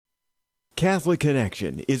Catholic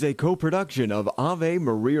Connection is a co-production of Ave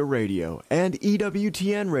Maria Radio and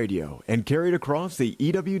EWTN Radio and carried across the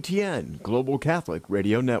EWTN Global Catholic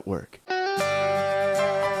Radio Network.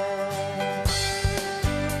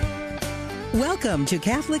 Welcome to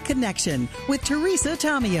Catholic Connection with Teresa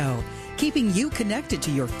Tomeo, keeping you connected to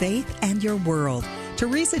your faith and your world.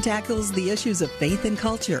 Teresa tackles the issues of faith and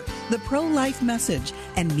culture, the pro-life message,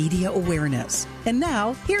 and media awareness. And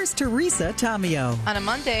now, here's Teresa Tomeo. On a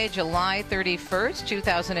Monday, July 31st,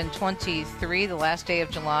 2023, the last day of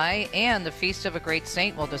July, and the Feast of a Great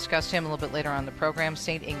Saint. We'll discuss him a little bit later on the program.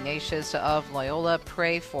 St. Ignatius of Loyola,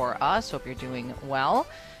 pray for us. Hope you're doing well.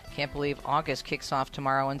 Can't believe August kicks off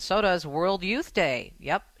tomorrow, and so does World Youth Day.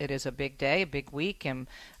 Yep, it is a big day, a big week, and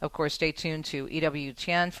of course stay tuned to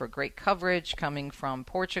EWTN for great coverage coming from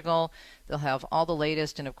Portugal. They'll have all the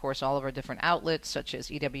latest and, of course, all of our different outlets, such as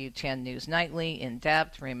EWTN News Nightly, In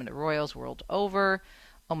Depth, Raymond Arroyo's World Over.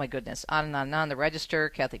 Oh my goodness, on and on and on. The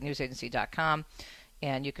Register, CatholicNewsAgency.com.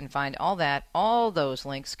 And you can find all that. All those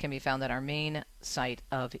links can be found at our main site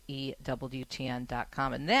of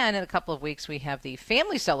EWTN.com. And then in a couple of weeks, we have the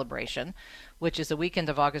family celebration, which is the weekend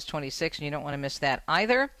of August 26th, and you don't want to miss that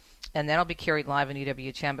either. And that'll be carried live on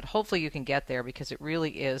EWTN, but hopefully you can get there because it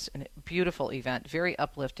really is a beautiful event, very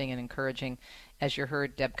uplifting and encouraging, as you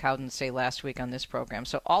heard Deb Cowden say last week on this program.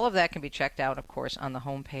 So all of that can be checked out, of course, on the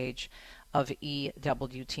homepage of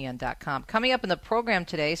EWTN.com. Coming up in the program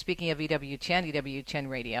today, speaking of EWTN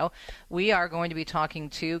Radio, we are going to be talking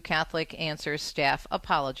to Catholic Answers staff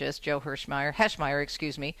apologist Joe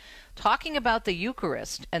Heschmeyer, talking about the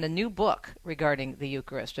Eucharist and a new book regarding the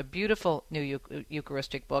Eucharist, a beautiful new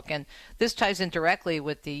Eucharistic book. And this ties in directly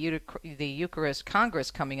with the Eucharist Congress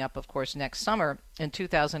coming up, of course, next summer in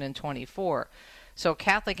 2024. So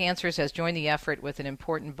Catholic Answers has joined the effort with an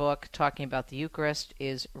important book talking about the Eucharist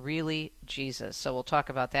is really Jesus. So we'll talk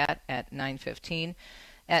about that at 9:15.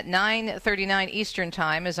 At 9:39 Eastern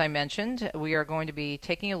Time, as I mentioned, we are going to be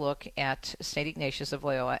taking a look at St. Ignatius of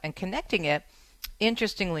Loyola and connecting it,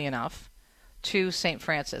 interestingly enough, to St.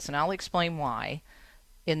 Francis. And I'll explain why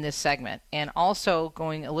in this segment. And also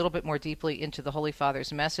going a little bit more deeply into the Holy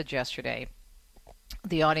Father's message yesterday,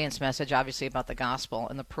 the audience message, obviously, about the gospel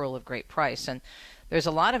and the pearl of great price. And there's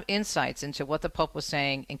a lot of insights into what the Pope was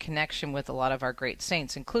saying in connection with a lot of our great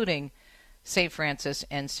saints, including St. Francis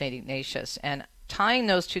and St. Ignatius, and tying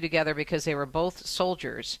those two together because they were both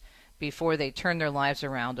soldiers before they turned their lives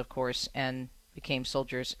around, of course, and became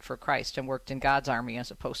soldiers for Christ and worked in God's army as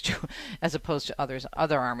opposed to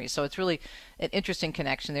other armies. So it's really an interesting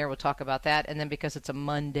connection there. We'll talk about that. And then because it's a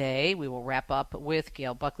Monday, we will wrap up with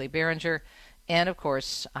Gail Buckley Barringer. And, of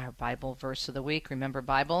course, our Bible verse of the week. Remember,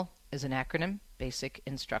 Bible is an acronym, basic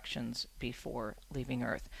instructions before leaving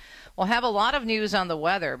Earth. We'll have a lot of news on the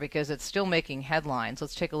weather because it's still making headlines.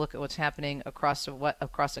 Let's take a look at what's happening across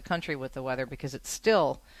the country with the weather, because it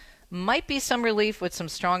still might be some relief with some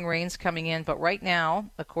strong rains coming in. But right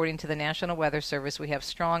now, according to the National Weather Service, we have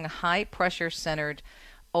strong high pressure centered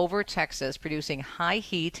over Texas, producing high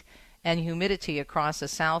heat and humidity across the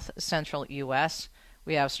south central U.S.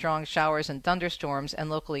 We have strong showers and thunderstorms and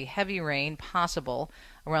locally heavy rain possible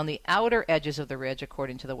around the outer edges of the ridge,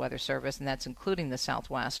 according to the Weather Service, and that's including the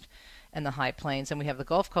southwest and the high plains. And we have the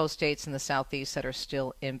Gulf Coast states and the southeast that are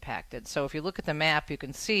still impacted. So if you look at the map, you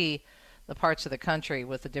can see the parts of the country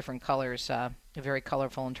with the different colors, very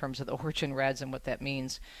colorful in terms of the orange and reds and what that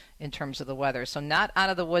means in terms of the weather. So not out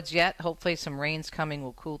of the woods yet. Hopefully some rain's coming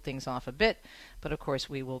will cool things off a bit. But, of course,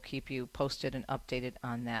 we will keep you posted and updated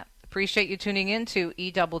on that. Appreciate you tuning in to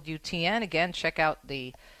EWTN. Again, check out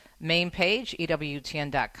the main page,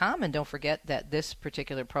 EWTN.com. And don't forget that this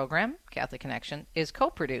particular program, Catholic Connection, is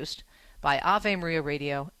co-produced by Ave Maria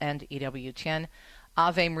Radio and EWTN,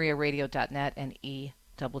 AveMariaRadio.net, and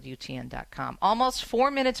EWTN.com. Almost 4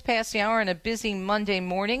 minutes past the hour on a busy Monday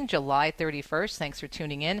morning, July 31st. Thanks for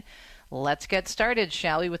tuning in. Let's get started,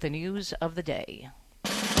 shall we, with the news of the day.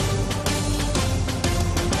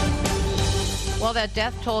 Well, that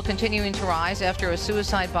death toll continuing to rise after a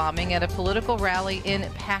suicide bombing at a political rally in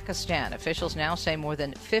Pakistan. Officials now say more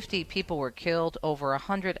than 50 people were killed, over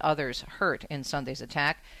 100 others hurt in Sunday's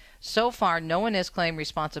attack. So far, no one has claimed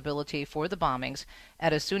responsibility for the bombings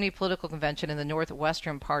at a Sunni political convention in the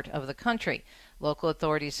northwestern part of the country. Local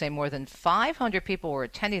authorities say more than 500 people were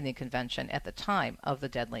attending the convention at the time of the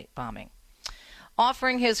deadly bombing.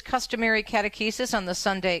 Offering his customary catechesis on the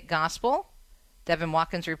Sunday Gospel, Devin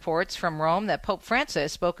Watkins reports from Rome that Pope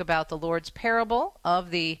Francis spoke about the Lord's parable of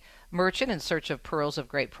the merchant in search of pearls of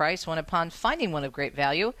great price, when upon finding one of great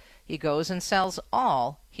value, he goes and sells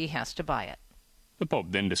all he has to buy it. The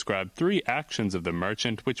Pope then described 3 actions of the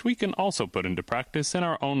merchant which we can also put into practice in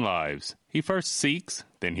our own lives. He first seeks,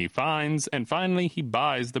 then he finds, and finally he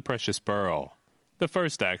buys the precious pearl. The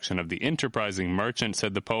first action of the enterprising merchant,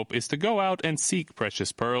 said the Pope, is to go out and seek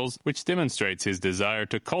precious pearls, which demonstrates his desire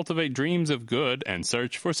to cultivate dreams of good and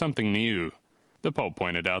search for something new. The Pope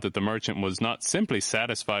pointed out that the merchant was not simply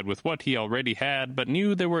satisfied with what he already had, but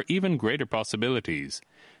knew there were even greater possibilities.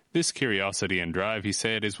 This curiosity and drive, he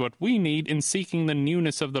said, is what we need in seeking the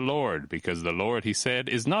newness of the Lord, because the Lord, he said,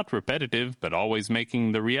 is not repetitive, but always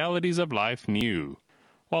making the realities of life new.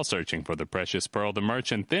 While searching for the precious pearl, the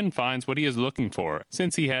merchant then finds what he is looking for,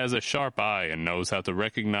 since he has a sharp eye and knows how to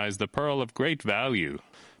recognize the pearl of great value.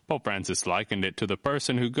 Pope Francis likened it to the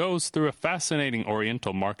person who goes through a fascinating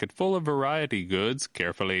oriental market full of variety goods,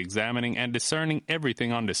 carefully examining and discerning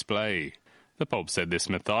everything on display. The Pope said this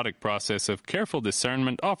methodic process of careful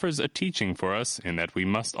discernment offers a teaching for us in that we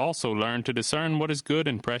must also learn to discern what is good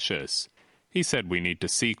and precious. He said we need to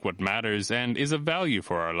seek what matters and is of value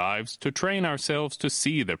for our lives, to train ourselves to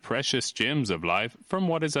see the precious gems of life from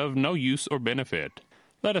what is of no use or benefit.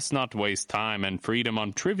 Let us not waste time and freedom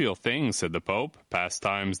on trivial things, said the Pope,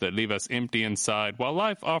 pastimes that leave us empty inside, while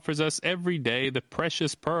life offers us every day the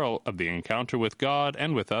precious pearl of the encounter with God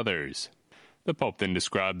and with others. The Pope then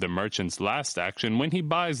described the merchant's last action when he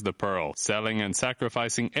buys the pearl, selling and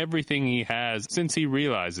sacrificing everything he has, since he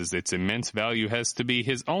realizes its immense value has to be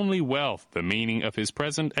his only wealth, the meaning of his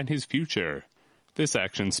present and his future. This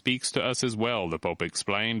action speaks to us as well, the Pope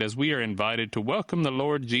explained, as we are invited to welcome the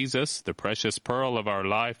Lord Jesus, the precious pearl of our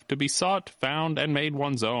life, to be sought, found, and made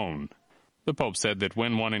one's own. The Pope said that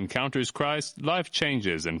when one encounters Christ, life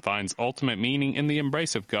changes and finds ultimate meaning in the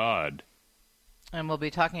embrace of God. And we'll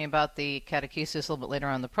be talking about the catechesis a little bit later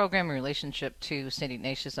on in the program in relationship to St.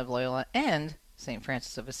 Ignatius of Loyola and St.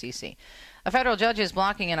 Francis of Assisi. A federal judge is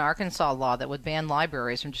blocking an Arkansas law that would ban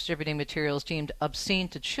libraries from distributing materials deemed obscene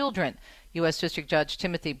to children. U.S. District Judge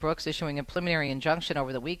Timothy Brooks issuing a preliminary injunction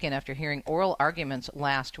over the weekend after hearing oral arguments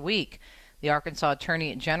last week. The Arkansas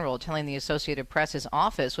Attorney General telling the Associated Press his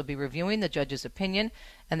office would be reviewing the judge's opinion,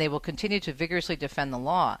 and they will continue to vigorously defend the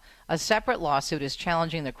law. A separate lawsuit is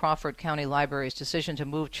challenging the Crawford County Library's decision to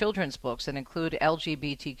move children's books that include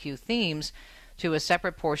LGBTQ themes to a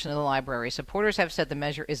separate portion of the library. Supporters have said the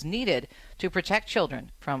measure is needed to protect children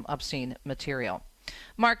from obscene material.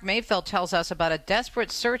 Mark Mayfeld tells us about a desperate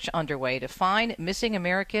search underway to find missing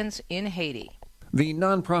Americans in Haiti. The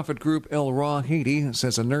nonprofit group El Ra Haiti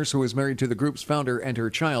says a nurse who is married to the group's founder and her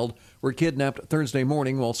child were kidnapped Thursday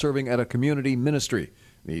morning while serving at a community ministry.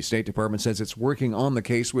 The State Department says it's working on the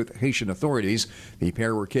case with Haitian authorities. The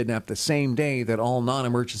pair were kidnapped the same day that all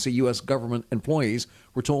non-emergency U.S. government employees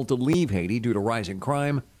were told to leave Haiti due to rising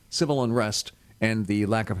crime, civil unrest, and the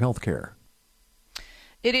lack of health care.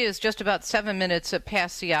 It is just about 7 minutes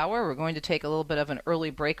past the hour. We're going to take a little bit of an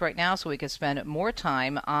early break right now so we can spend more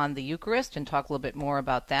time on the Eucharist and talk a little bit more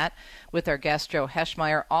about that with our guest, Joe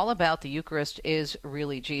Heschmeyer, all about the Eucharist is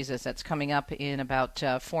really Jesus. That's coming up in about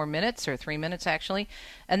 4 minutes, or 3 minutes actually.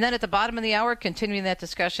 And then at the bottom of the hour, continuing that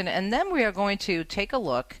discussion. And then we are going to take a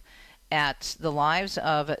look at the lives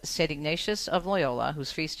of St. Ignatius of Loyola,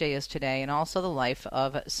 whose feast day is today, and also the life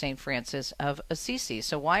of St. Francis of Assisi.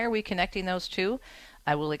 So why are we connecting those two?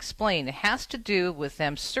 I will explain. It has to do with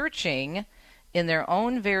them searching in their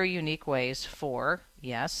own very unique ways for,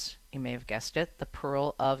 yes, you may have guessed it, the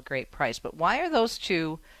pearl of great price. But why are those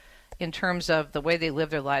two, in terms of the way they live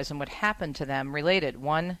their lives and what happened to them, related?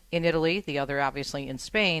 One in Italy, the other obviously in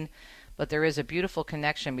Spain, but there is a beautiful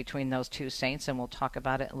connection between those two saints, and we'll talk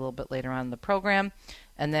about it a little bit later on in the program.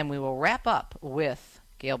 And then we will wrap up with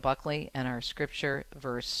Gail Buckley and our scripture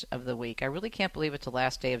verse of the week. I really can't believe it's the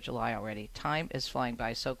last day of July already. Time is flying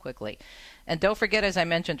by so quickly. And don't forget, as I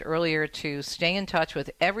mentioned earlier, to stay in touch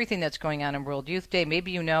with everything that's going on in World Youth Day.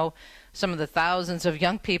 Maybe you know some of the thousands of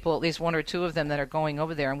young people, at least one or two of them, that are going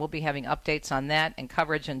over there, and we'll be having updates on that and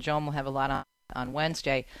coverage, and Joan will have a lot on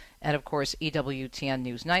Wednesday. And, of course, EWTN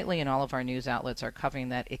News Nightly and all of our news outlets are covering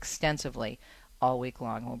that extensively all week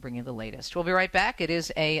long. We'll bring you the latest. We'll be right back. It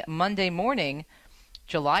is a Monday morning,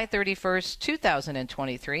 July 31st,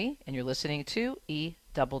 2023, and you're listening to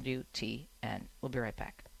EWTN. We'll be right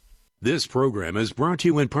back. This program is brought to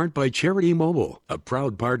you in part by Charity Mobile, a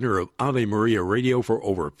proud partner of Ave Maria Radio for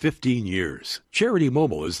over 15 years. Charity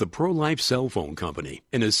Mobile is the pro-life cell phone company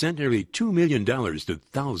and has sent nearly $2 million to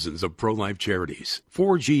thousands of pro-life charities.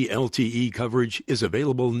 4G LTE coverage is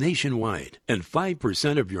available nationwide, and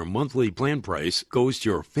 5% of your monthly plan price goes to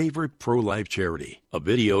your favorite pro-life charity. A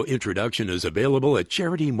video introduction is available at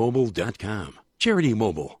CharityMobile.com. Charity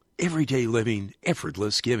Mobile, everyday living,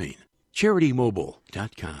 effortless giving.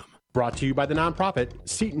 CharityMobile.com. Brought to you by the nonprofit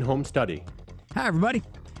Seton Home Study. Hi, everybody.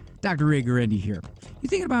 Dr. Ray Garendi here. You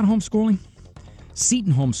thinking about homeschooling?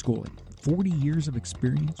 Seton Homeschooling. 40 years of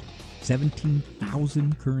experience,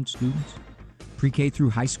 17,000 current students, pre-K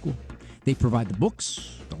through high school. They provide the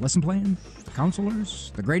books, the lesson plans, the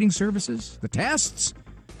counselors, the grading services, the tests.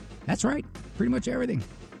 That's right, pretty much everything.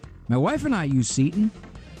 My wife and I use Seton.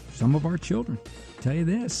 Some of our children. Tell you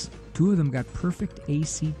this, 2 of them got perfect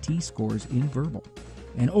ACT scores in verbal.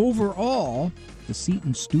 And overall, the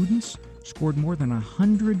Seton students scored more than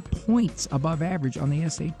 100 points above average on the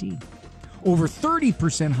SAT. Over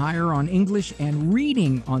 30% higher on English and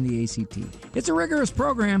reading on the ACT. It's a rigorous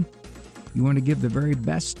program. You want to give the very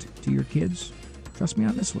best to your kids? Trust me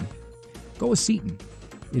on this one. Go with Seton.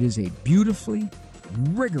 It is a beautifully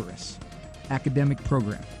rigorous academic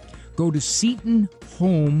program. Go to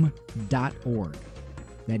SetonHome.org.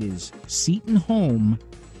 That is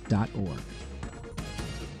SetonHome.org.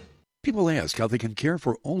 People ask how they can care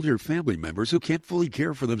for older family members who can't fully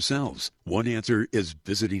care for themselves. One answer is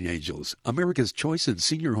Visiting Angels, America's choice in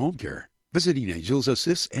senior home care. Visiting Angels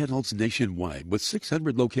assists adults nationwide with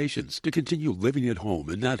 600 locations to continue living at home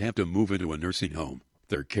and not have to move into a nursing home.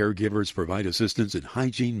 Their caregivers provide assistance in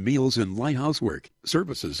hygiene, meals, and light housework.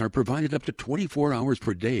 Services are provided up to 24 hours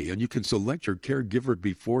per day, and you can select your caregiver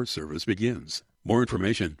before service begins. More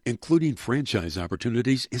information, including franchise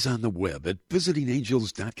opportunities, is on the web at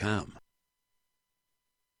visitingangels.com.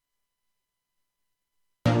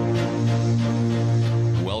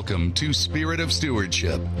 Welcome to Spirit of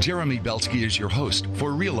Stewardship. Jeremy Belsky is your host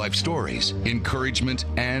for real-life stories, encouragement,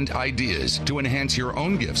 and ideas to enhance your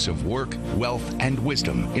own gifts of work, wealth, and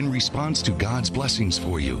wisdom in response to God's blessings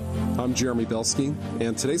for you. I'm Jeremy Belsky,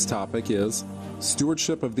 and today's topic is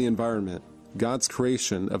Stewardship of the Environment, God's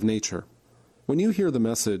Creation of Nature. When you hear the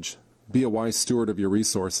message, be a wise steward of your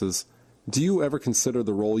resources, do you ever consider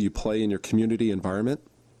the role you play in your community environment?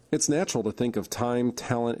 It's natural to think of time,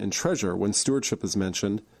 talent, and treasure when stewardship is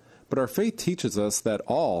mentioned, but our faith teaches us that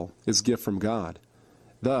all is gift from God.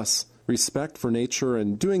 Thus, respect for nature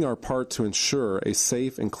and doing our part to ensure a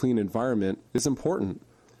safe and clean environment is important.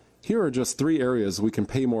 Here are just 3 areas we can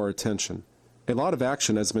pay more attention. A lot of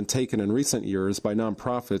action has been taken in recent years by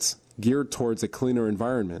nonprofits geared towards a cleaner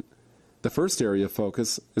environment. The first area of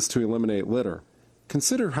focus is to eliminate litter.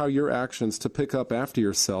 Consider how your actions to pick up after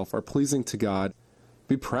yourself are pleasing to God.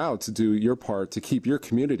 Be proud to do your part to keep your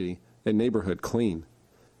community and neighborhood clean.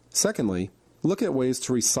 Secondly, look at ways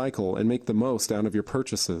to recycle and make the most out of your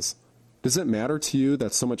purchases. Does it matter to you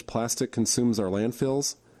that so much plastic consumes our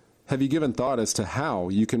landfills? Have you given thought as to how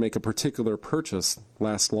you can make a particular purchase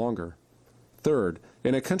last longer? Third,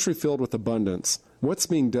 in a country filled with abundance, what's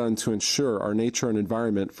being done to ensure our nature and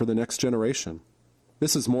environment for the next generation?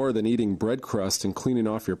 This is more than eating bread crust and cleaning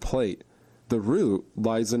off your plate. The root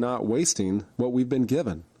lies in not wasting what we've been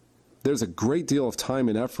given. There's a great deal of time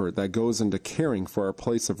and effort that goes into caring for our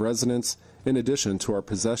place of residence in addition to our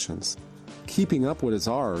possessions. Keeping up what is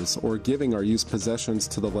ours or giving our used possessions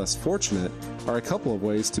to the less fortunate are a couple of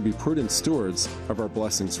ways to be prudent stewards of our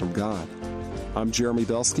blessings from God. I'm Jeremy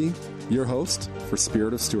Belsky, your host for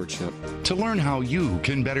Spirit of Stewardship. To learn how you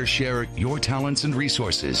can better share your talents and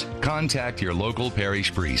resources, contact your local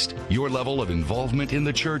parish priest. Your level of involvement in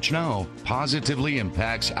the church now positively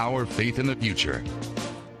impacts our faith in the future.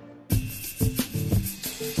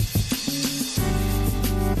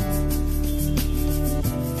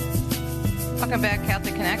 Welcome back,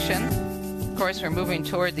 Catholic Connection. Of course, we're moving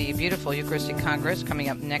toward the beautiful Eucharistic Congress coming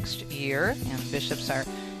up next year, and bishops have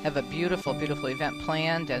a beautiful, beautiful event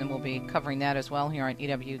planned, and we'll be covering that as well here on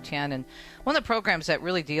EWTN. And one of the programs that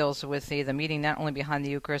really deals with the meeting not only behind the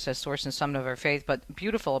Eucharist as source and summit of our faith, but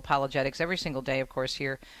beautiful apologetics every single day, of course,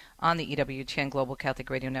 here on the EWTN Global Catholic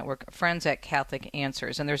Radio Network, Friends at Catholic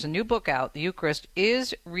Answers. And there's a new book out, The Eucharist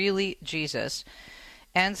Is Really Jesus?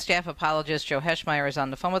 And staff apologist Joe Heschmeyer is on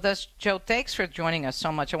the phone with us. Joe, thanks for joining us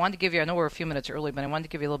so much. I wanted to give you, I know we're a few minutes early, but I wanted to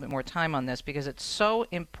give you a little bit more time on this because it's so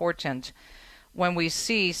important when we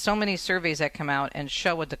see so many surveys that come out and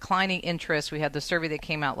show a declining interest. We had the survey that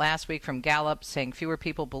came out last week from Gallup saying fewer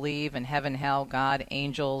people believe in heaven, hell, God,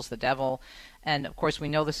 angels, the devil. And, of course, we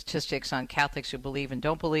know the statistics on Catholics who believe and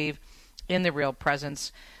don't believe in the real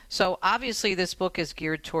presence. So, obviously, this book is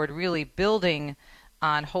geared toward really building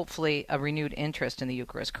on, hopefully, a renewed interest in the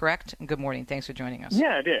Eucharist, correct? And good morning. Thanks for joining us.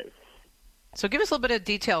 Yeah, it is. So give us a little bit of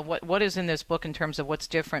detail. What is in this book in terms of what's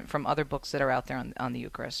different from other books that are out there on the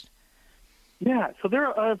Eucharist? Yeah, so there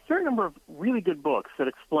are a fair number of really good books that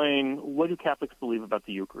explain what do Catholics believe about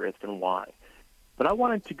the Eucharist and why. But I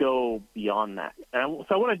wanted to go beyond that. So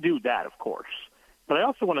I want to do that, of course. But I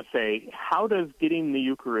also want to say, how does getting the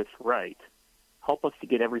Eucharist right help us to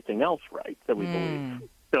get everything else right that we believe.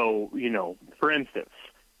 So, for instance,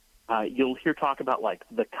 you'll hear talk about like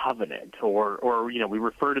the covenant, or we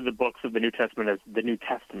refer to the books of the New Testament as the New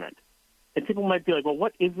Testament. And people might be like, well,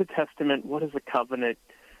 what is the Testament? What is the covenant?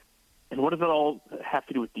 And what does it all have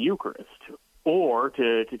to do with the Eucharist? Or,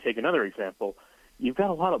 to take another example, you've got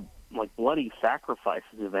a lot of like bloody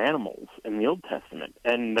sacrifices of animals in the Old Testament,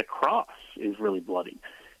 and the cross is really bloody.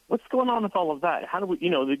 What's going on with all of that? How do we,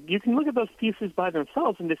 you can look at those pieces by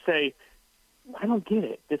themselves and just say, I don't get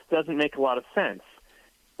it. This doesn't make a lot of sense.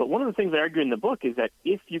 But one of the things I argue in the book is that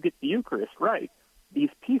if you get the Eucharist right, these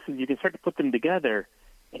pieces, you can start to put them together,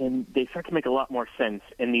 and they start to make a lot more sense.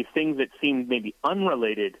 And these things that seem maybe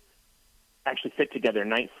unrelated actually fit together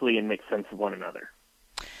nicely and make sense of one another.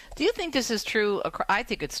 Do you think this is true? I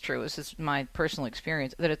think it's true. This is my personal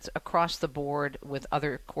experience, that it's across the board with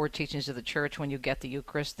other core teachings of the Church. When you get the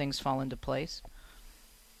Eucharist, things fall into place?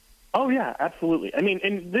 Oh, yeah, absolutely. I mean,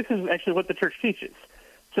 and this is actually what the Church teaches.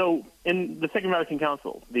 So in the Second Vatican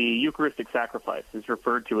Council, the Eucharistic sacrifice is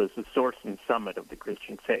referred to as the source and summit of the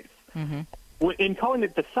Christian faith. Mm-hmm. In calling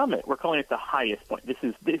it the summit, we're calling it the highest point. This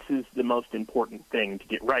is the most important thing to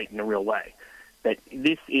get right in a real way, that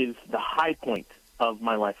this is the high point of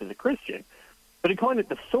my life as a Christian. But in calling it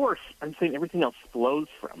the source, I'm saying everything else flows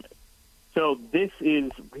from it. So this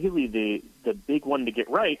is really the big one to get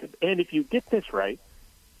right. And if you get this right,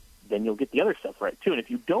 then you'll get the other stuff right, too. And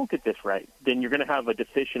if you don't get this right, then you're going to have a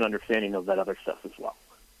deficient understanding of that other stuff as well.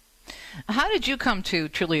 How did you come to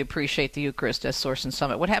truly appreciate the Eucharist as source and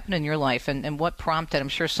summit? What happened in your life, and what prompted? I'm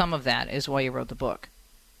sure some of that is why you wrote the book.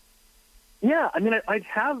 Yeah, I mean, I've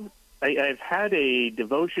had a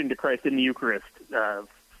devotion to Christ in the Eucharist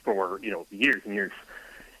for years and years,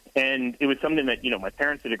 and it was something that my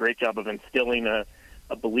parents did a great job of instilling a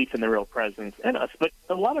belief in the real presence in us. But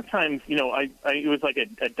a lot of times, it was like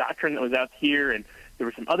a doctrine that was out here, and there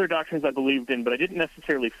were some other doctrines I believed in, but I didn't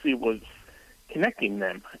necessarily see what was connecting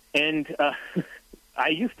them. And I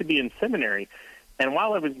used to be in seminary, and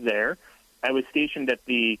while I was there, I was stationed at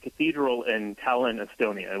the cathedral in Tallinn,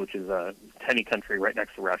 Estonia, which is a tiny country right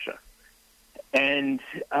next to Russia. And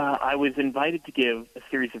I was invited to give a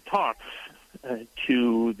series of talks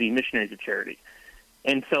to the Missionaries of Charity.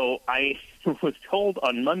 And so I was told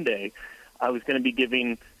on Monday I was going to be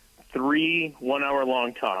giving 3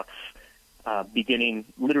 one-hour-long talks beginning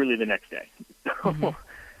literally the next day. Mm-hmm.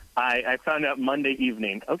 I found out Monday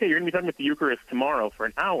evening, okay, you're going to be talking about the Eucharist tomorrow for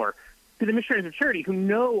an hour to the Missionaries of Charity who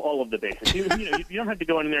know all of the basics. You don't have to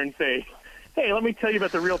go in there and say, hey, let me tell you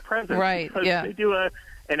about the real presence. Right, because yeah. They do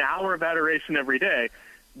an hour of adoration every day.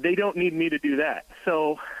 They don't need me to do that.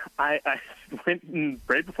 So I went and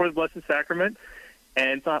prayed before the Blessed Sacrament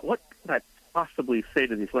and thought, what could I possibly say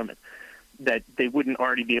to these women that they wouldn't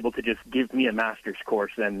already be able to just give me a master's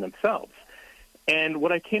course in themselves? And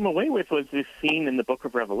what I came away with was this scene in the book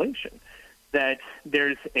of Revelation, that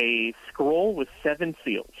there's a scroll with 7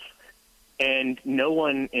 seals, and no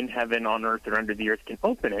one in heaven, on earth, or under the earth can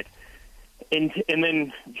open it. And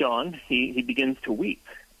then John, he begins to weep,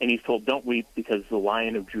 and he's told, don't weep because the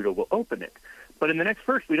Lion of Judah will open it. But in the next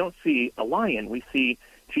verse, we don't see a lion. We see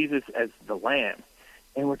Jesus as the Lamb.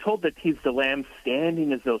 And we're told that he's the Lamb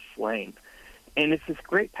standing as though slain. And it's this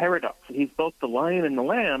great paradox. He's both the Lion and the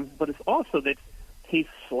Lamb, but it's also that he's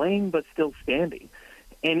slain but still standing.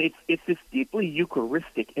 And it's this deeply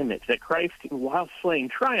Eucharistic image that Christ, while slain,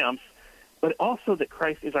 triumphs, but also that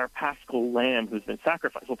Christ is our paschal lamb who's been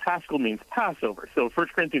sacrificed. Well, paschal means Passover. So 1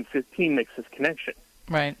 Corinthians 15 makes this connection.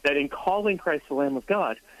 Right. That in calling Christ the Lamb of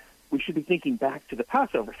God, we should be thinking back to the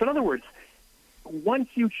Passover. So in other words, once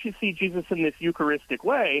you see Jesus in this Eucharistic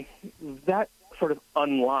way, that sort of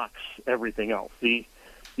unlocks everything else. The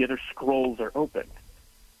other scrolls are opened.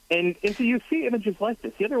 And so you see images like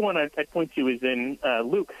this. The other one I'd point to is in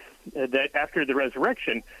Luke, that after the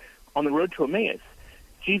resurrection, on the road to Emmaus,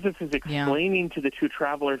 Jesus is explaining to the 2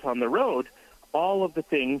 travelers on the road all of the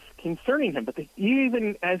things concerning him. But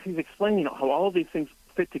even as he's explaining how all of these things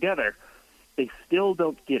fit together, they still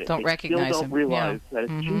don't get it. Don't recognize him. They still don't realize that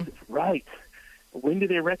it's Jesus. Right. When do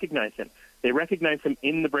they recognize him? They recognize him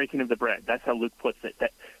in the breaking of the bread. That's how Luke puts it.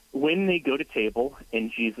 That when they go to table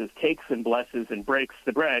and Jesus takes and blesses and breaks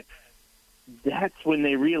the bread, that's when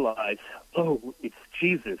they realize, oh, it's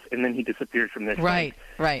Jesus, and then he disappears from their sight.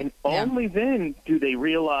 Right. And only then do they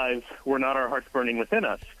realize we're not our hearts burning within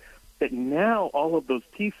us, that now all of those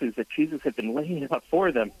pieces that Jesus had been laying out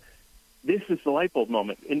for them, this is the light bulb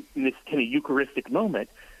moment, in this kind of Eucharistic moment,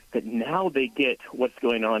 that now they get what's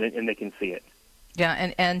going on and they can see it.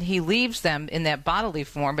 Yeah, and he leaves them in that bodily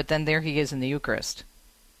form, but then there he is in the Eucharist.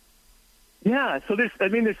 Yeah, so there's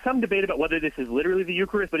some debate about whether this is literally the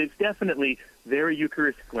Eucharist, but it's definitely very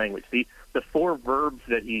Eucharistic language. The four verbs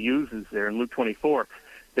that he uses there in Luke 24,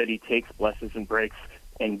 that he takes, blesses, and breaks,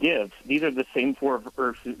 and gives, these are the same four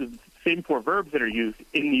verbs that are used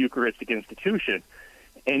in the Eucharistic institution,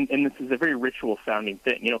 and this is a very ritual-sounding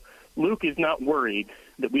thing. You know, Luke is not worried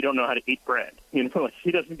that we don't know how to eat bread. You know,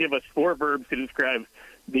 he doesn't give us four verbs to describe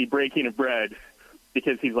the breaking of bread,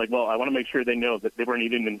 because he's like, well, I want to make sure they know that they weren't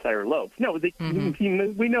eating an entire loaf. No,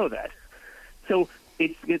 we know that. So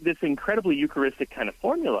it's this incredibly Eucharistic kind of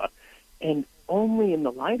formula, and only in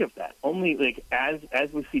the light of that, only like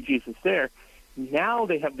as we see Jesus there, now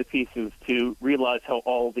they have the pieces to realize how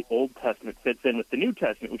all the Old Testament fits in with the New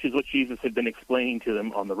Testament, which is what Jesus had been explaining to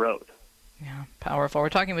them on the road. Yeah, powerful. We're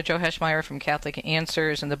talking with Joe Heschmeyer from Catholic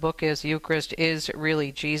Answers, and the book is Eucharist is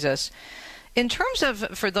Really Jesus. In terms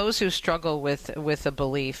of, for those who struggle with a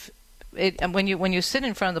belief, when you sit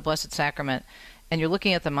in front of the Blessed Sacrament and you're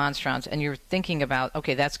looking at the monstrance and you're thinking about,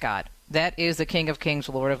 okay, that's God. That is the King of Kings,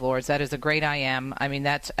 Lord of Lords. That is the great I am. I mean,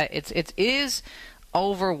 it is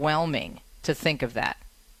overwhelming to think of that.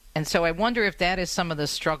 And so I wonder if that is some of the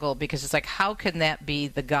struggle, because it's like, how can that be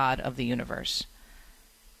the God of the universe?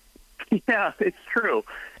 Yeah, it's true.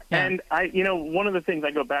 Yeah. And one of the things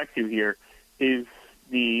I go back to here is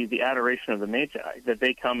the adoration of the Magi, that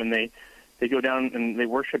they come and they go down and they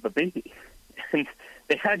worship a baby. And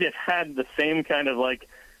they had the same kind of like,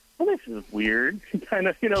 well, this is weird kind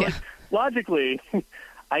of, like, logically,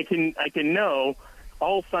 I can know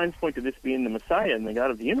all signs point to this being the Messiah and the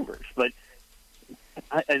God of the universe, but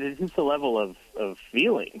it's just a level of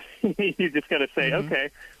feeling. You just got to say, okay,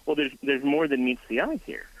 well, there's more than meets the eye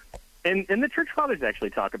here. And the Church Fathers actually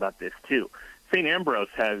talk about this too. St. Ambrose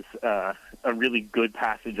has a really good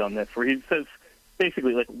passage on this, where he says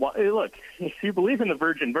basically, like, look, if you believe in the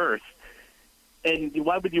virgin birth, and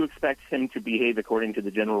why would you expect him to behave according to the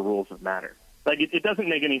general rules of matter? Like, it doesn't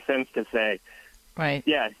make any sense to say, right?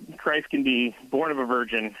 Yeah, Christ can be born of a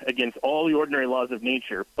virgin against all the ordinary laws of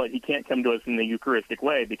nature, but he can't come to us in the Eucharistic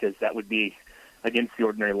way, because that would be against the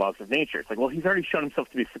ordinary laws of nature. It's like, well, he's already shown himself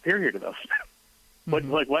to be superior to those. But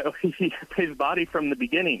his body from the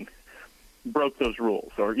beginning broke those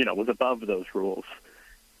rules, or was above those rules.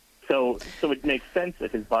 So it makes sense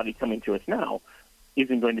that his body coming to us now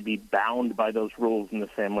isn't going to be bound by those rules in the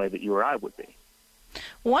same way that you or I would be.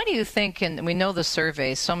 Why do you think, and we know the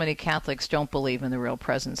surveys, so many Catholics don't believe in the real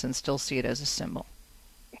presence and still see it as a symbol?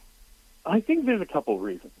 I think there's a couple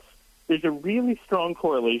reasons. There's a really strong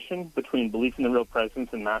correlation between belief in the real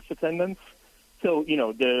presence and Mass attendance. So,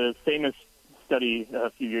 the famous study a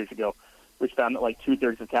few years ago, which found that like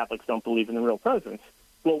 2/3 of Catholics don't believe in the real presence.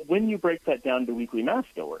 Well, when you break that down to weekly Mass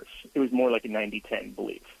goers, it was more like a 90-10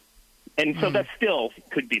 belief. And so that still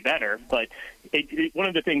could be better, but one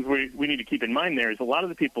of the things we need to keep in mind there is a lot of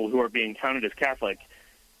the people who are being counted as Catholic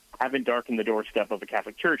haven't darkened the doorstep of a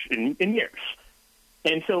Catholic church in years.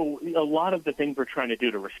 And so a lot of the things we're trying to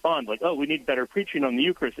do to respond, like, oh, we need better preaching on the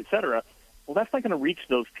Eucharist, et cetera, well, that's not going to reach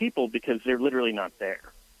those people because they're literally not there.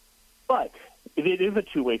 But it is a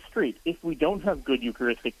two-way street. If we don't have good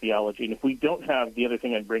Eucharistic theology, and if we don't have the other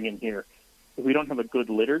thing I'd bring in here, if we don't have a good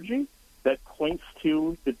liturgy that points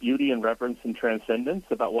to the beauty and reverence and transcendence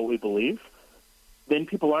about what we believe, then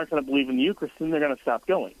people aren't going to believe in the Eucharist, and they're going to stop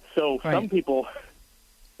going. So Some people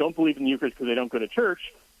don't believe in the Eucharist because they don't go to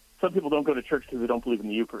church. Some people don't go to church because they don't believe in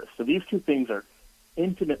the Eucharist. So these two things are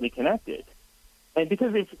intimately connected. And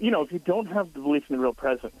because if you don't have the belief in the real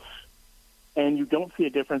presence, and you don't see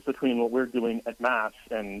a difference between what we're doing at Mass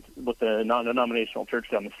and what the non-denominational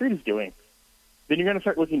church down the street is doing, then you're going to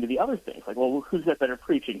start looking to the other things. Like, well, who's got better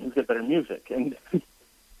preaching? Who's got better music? And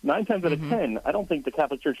 9 times out of 10, I don't think the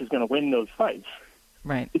Catholic Church is going to win those fights.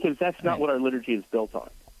 Right. Because that's not what our liturgy is built on.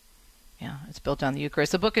 Yeah, it's built on the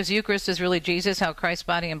Eucharist. The book is Eucharist is Really Jesus, How Christ's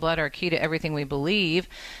Body and Blood Are Key to Everything We Believe.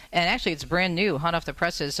 And actually, it's brand new, hot off the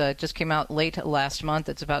presses. It just came out late last month.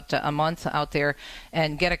 It's about a month out there.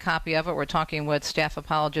 And get a copy of it. We're talking with staff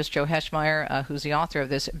apologist Joe Heschmeyer, who's the author of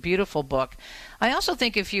this beautiful book. I also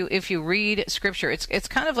think if you read Scripture, it's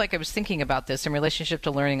kind of like I was thinking about this in relationship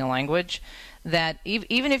to learning a language, that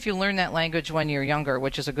even if you learn that language when you're younger,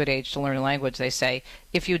 which is a good age to learn a language, they say,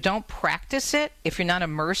 if you don't practice it, if you're not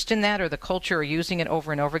immersed in that or the culture or using it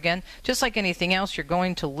over and over again, just like anything else, you're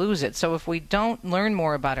going to lose it. So if we don't learn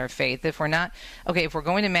more about our faith, if we're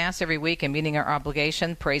going to Mass every week and meeting our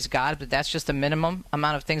obligation, praise God, but that's just the minimum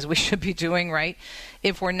amount of things we should be doing, right?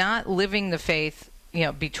 If we're not living the faith,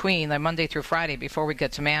 between like Monday through Friday before we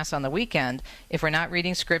get to Mass on the weekend, if we're not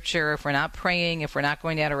reading Scripture, if we're not praying, if we're not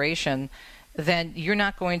going to adoration, then you're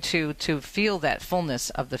not going to feel that fullness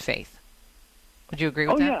of the faith. Would you agree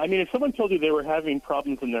with that? Oh, yeah. I mean, if someone told you they were having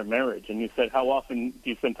problems in their marriage and you said, how often do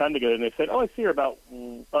you spend time together? And they said, I see her about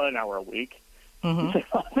an hour a week. Mm-hmm. You say,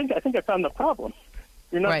 I think I found the problem.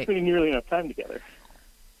 You're not spending nearly enough time together.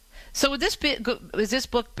 So is this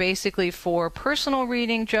book basically for personal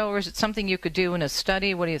reading, Joe, or is it something you could do in a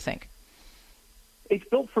study? What do you think? It's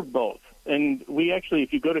built for both. And we actually,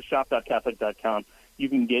 if you go to shop.catholic.com, you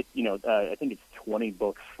can get, I think it's 20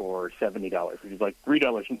 books for $70, which is like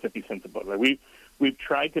 $3.50 a book. Like we've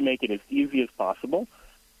tried to make it as easy as possible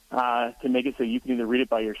to make it so you can either read it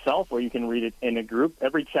by yourself or you can read it in a group.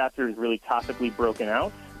 Every chapter is really topically broken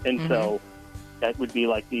out, and so that would be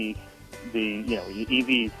like the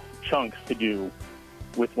easy chunks to do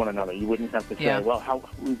with one another. You wouldn't have to say,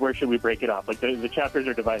 where should we break it up? Like the chapters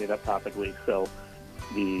are divided up topically, so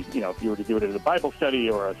if you were to do it as a Bible study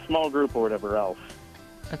or a small group or whatever else.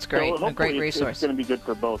 That's great. So a great resource. It's going to be good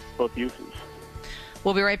for both uses.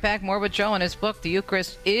 We'll be right back. More with Joe and his book, The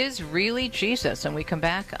Eucharist is Really Jesus. And we come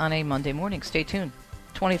back on a Monday morning. Stay tuned.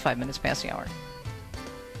 25 minutes past the hour.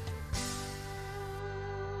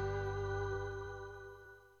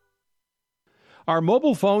 Are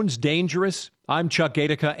mobile phones dangerous? I'm Chuck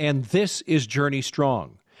Gatica, and this is Journey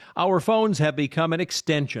Strong. Our phones have become an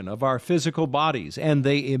extension of our physical bodies, and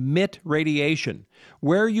they emit radiation.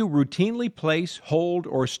 Where you routinely place, hold,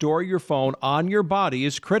 or store your phone on your body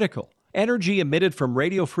is critical. Energy emitted from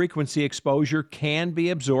radio frequency exposure can be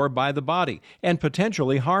absorbed by the body and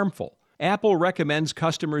potentially harmful. Apple recommends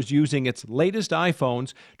customers using its latest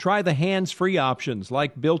iPhones try the hands-free options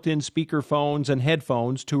like built-in speakerphones and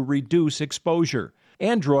headphones to reduce exposure.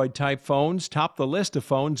 Android-type phones top the list of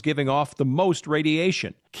phones giving off the most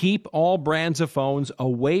radiation. Keep all brands of phones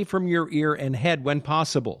away from your ear and head when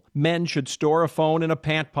possible. Men should store a phone in a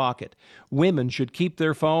pant pocket. Women should keep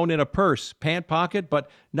their phone in a purse, pant pocket, but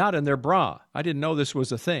not in their bra. I didn't know this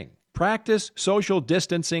was a thing. Practice social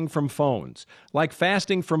distancing from phones. Like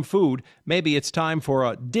fasting from food, maybe it's time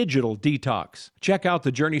for a digital detox. Check out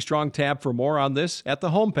the Journey Strong tab for more on this at the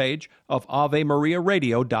homepage of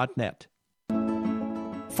AveMariaRadio.net.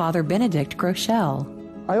 Father Benedict Groeschel.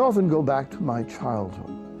 I often go back to my childhood.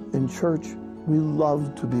 In church, we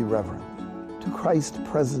love to be reverent, to Christ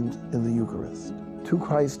present in the Eucharist, to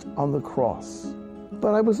Christ on the cross.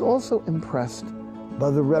 But I was also impressed by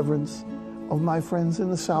the reverence of my friends in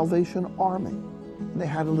the Salvation Army. They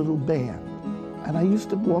had a little band, and I used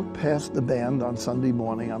to walk past the band on Sunday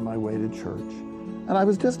morning on my way to church. And I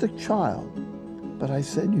was just a child, but I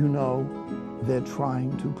said, they're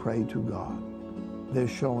trying to pray to God. They're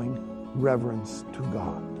showing reverence to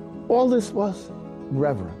God. All this was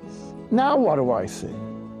reverence. Now what do I see?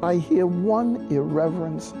 I hear one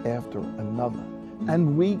irreverence after another.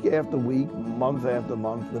 And week after week, month after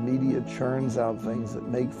month, the media churns out things that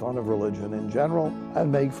make fun of religion in general and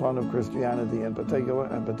make fun of Christianity in particular,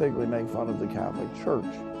 and particularly make fun of the Catholic Church.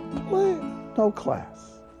 No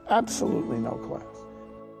class. Absolutely no class.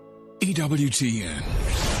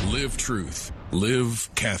 EWTN. Live truth. Live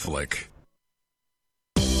Catholic.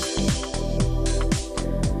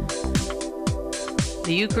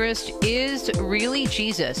 The Eucharist is really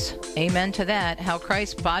Jesus. Amen to that. How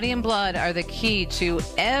Christ's body and blood are the key to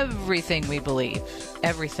everything we believe.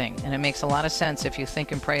 Everything. And it makes a lot of sense if you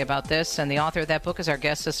think and pray about this. And the author of that book is our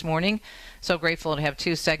guest this morning. So grateful to have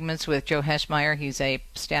two segments with Joe Heschmeyer. He's a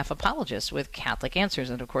staff apologist with Catholic Answers.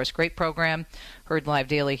 And, of course, great program. Heard live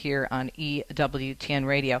daily here on EWTN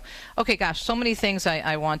Radio. Okay, gosh, so many things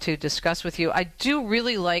I want to discuss with you. I do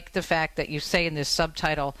really like the fact that you say in this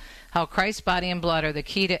subtitle, how Christ's body and blood are the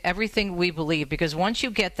key to everything we believe. Because once you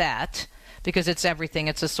get that, because it's everything,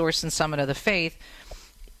 it's the source and summit of the faith,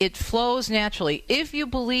 it flows naturally. If you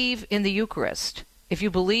believe in the Eucharist, if you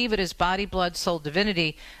believe it is body, blood, soul,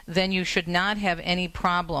 divinity, then you should not have any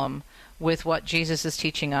problem with what Jesus is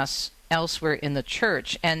teaching us elsewhere in the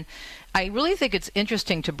church. And I really think it's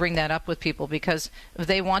interesting to bring that up with people because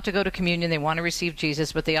they want to go to communion, they want to receive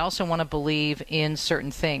Jesus, but they also want to believe in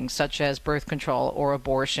certain things such as birth control or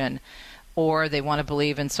abortion, or they want to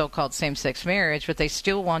believe in so-called same-sex marriage, but they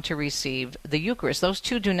still want to receive the Eucharist. Those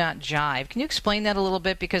two do not jive. Can you explain that a little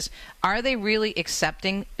bit? Because are they really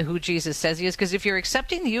accepting who Jesus says he is? Because if you're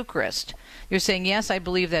accepting the Eucharist, you're saying, yes, I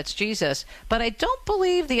believe that's Jesus, but I don't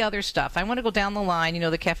believe the other stuff. I want to go down the line,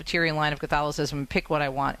 the cafeteria line of Catholicism, and pick what I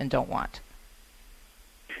want and don't want.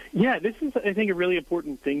 Yeah, this is, I think, a really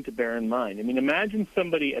important thing to bear in mind. I mean, imagine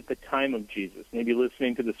somebody at the time of Jesus, maybe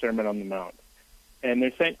listening to the Sermon on the Mount, and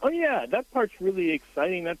they're saying, oh, yeah, that part's really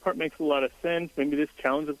exciting. That part makes a lot of sense. Maybe this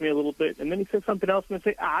challenges me a little bit. And then he says something else, and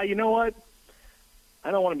they say, you know what?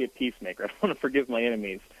 I don't want to be a peacemaker. I want to forgive my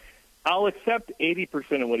enemies. I'll accept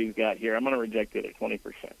 80% of what he's got here. I'm going to reject the other 20%.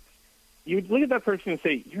 you would look at that person and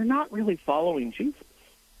say, you're not really following Jesus.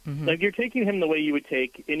 Mm-hmm. Like, you're taking him the way you would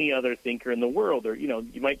take any other thinker in the world, or,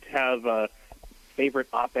 you might have a favorite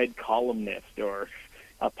op-ed columnist or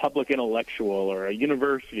a public intellectual or a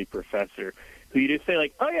university professor who you just say,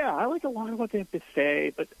 like, oh, yeah, I like a lot of what they have to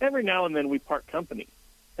say, but every now and then we part company.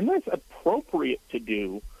 And that's appropriate to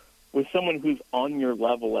do with someone who's on your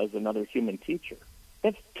level as another human teacher.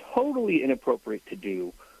 That's totally inappropriate to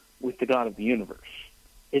do with the God of the universe.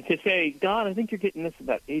 It's to say, God, I think you're getting this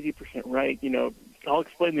about 80% right. I'll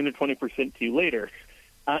explain the other 20% to you later.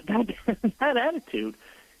 That attitude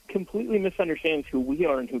completely misunderstands who we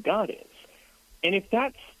are and who God is. And if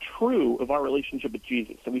that's true of our relationship with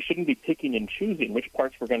Jesus, then we shouldn't be picking and choosing which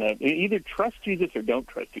parts we're going to either trust Jesus or don't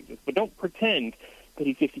trust Jesus. But don't pretend that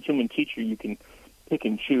he's just a human teacher. You can pick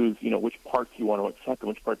and choose, which parts you want to accept and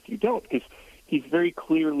which parts you don't, because he's very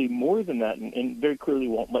clearly more than that and very clearly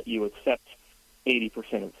won't let you accept 80%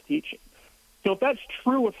 of his teaching. So if that's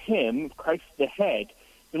true of him, Christ the head,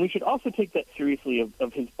 then we should also take that seriously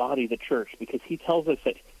of his body, the church, because he tells us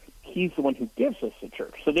that he's the one who gives us the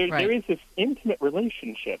church. So there is this intimate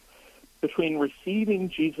relationship between receiving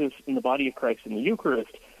Jesus in the body of Christ in the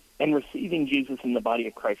Eucharist and receiving Jesus in the body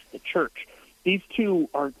of Christ, the church. These two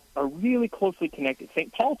are really closely connected.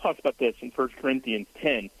 St. Paul talks about this in 1 Corinthians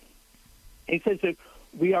 10. He says that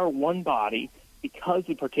we are one body because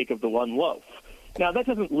we partake of the one loaf. Now, that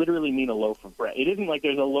doesn't literally mean a loaf of bread. It isn't like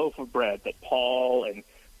there's a loaf of bread that Paul and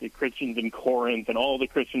the Christians in Corinth and all the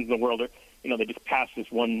Christians in the world are, they just pass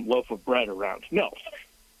this one loaf of bread around. No,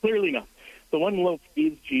 clearly not. The one loaf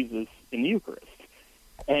is Jesus in the Eucharist.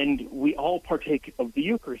 And we all partake of the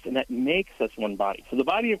Eucharist, and that makes us one body. So the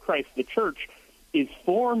body of Christ, the church, is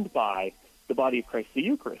formed by the body of Christ, the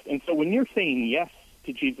Eucharist. And so when you're saying yes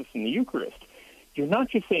to Jesus in the Eucharist, you're not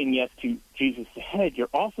just saying yes to Jesus the head, you're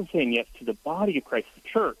also saying yes to the body of Christ, the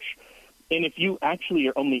church. And if you actually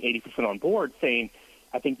are only 80% on board saying,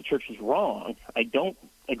 I think the church is wrong, I don't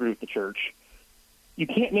agree with the church, you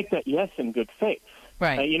can't make that yes in good faith.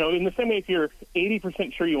 Right. In the same way, if you're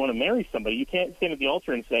 80% sure you want to marry somebody, you can't stand at the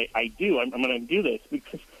altar and say, I do, I'm going to do this.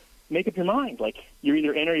 Because make up your mind. Like, you're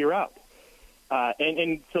either in or you're out.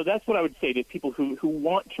 And so that's what I would say to people who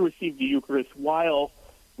want to receive the Eucharist while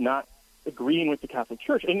not agreeing with the Catholic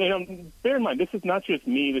Church. And bear in mind, this is not just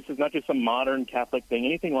me. This is not just some modern Catholic thing,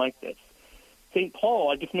 anything like this. St.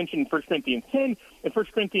 Paul, I just mentioned 1 Corinthians 10 and 1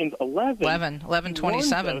 Corinthians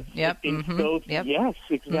 11:27. Yep. Mm-hmm. Yep. Yes,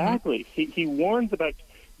 exactly. Mm-hmm. He warns about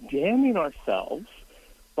damning ourselves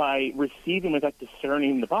by receiving without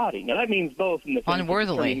discerning the body. Now, that means both in the sense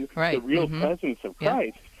unworthily, of right? The real presence of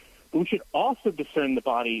Christ, but we should also discern the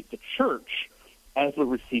body, the church, as we're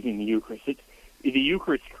receiving the Eucharist. The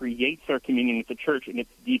Eucharist creates our communion with the church in its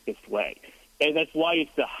deepest way. And that's why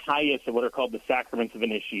it's the highest of what are called the sacraments of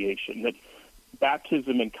initiation, that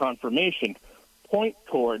baptism and confirmation point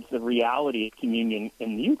towards the reality of communion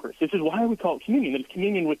in the Eucharist. This is why we call it communion. That it's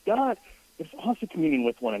communion with God, it's also communion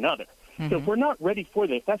with one another. Mm-hmm. So if we're not ready for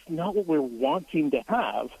this, that's not what we're wanting to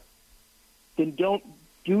have, then don't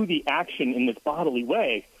do the action in this bodily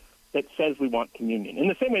way that says we want communion. In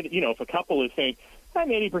the same way that, if a couple is saying, I'm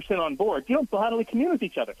 80% on board, you don't bodily commune with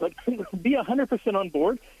each other. Like, be 100% on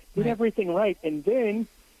board, get everything right, and then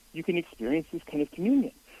you can experience this kind of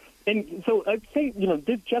communion. And so I'd say,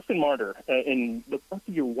 this Justin Martyr in the book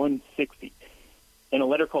of year 160, in a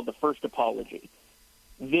letter called The First Apology,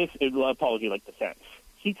 this is apology like defense.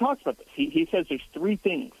 He talks about this. He says there's three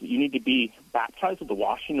things that you need to be baptized with the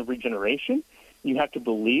washing of regeneration. You have to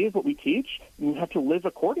believe what we teach, and you have to live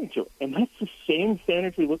according to it. And that's the same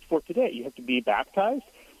standards we look for today. You have to be baptized,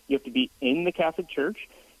 you have to be in the Catholic Church,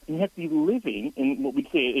 and you have to be living in what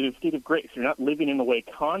we'd say in a state of grace. You're not living in a way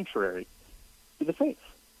contrary to the faith.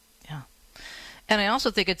 Yeah. And I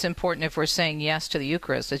also think it's important if we're saying yes to the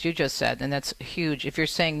Eucharist, as you just said, and that's huge. If you're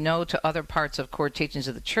saying no to other parts of core teachings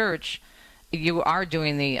of the Church, you are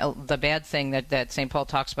doing the bad thing that St. Paul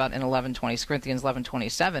talks about in Corinthians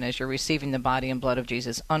 11:27, as you're receiving the body and blood of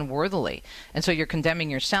Jesus unworthily. And so you're condemning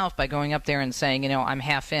yourself by going up there and saying, I'm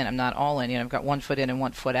half in, I'm not all in, I've got 1 foot in and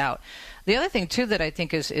 1 foot out. The other thing, too, that I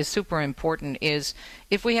think is super important is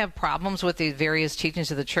if we have problems with the various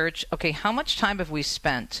teachings of the Church, okay, how much time have we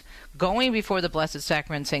spent going before the Blessed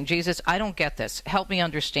Sacrament saying, Jesus, I don't get this. Help me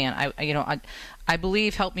understand. I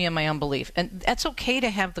believe, help me in my unbelief. And that's okay to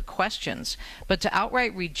have the questions, but to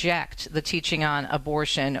outright reject the teaching on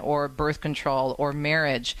abortion or birth control or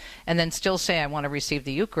marriage and then still say, I want to receive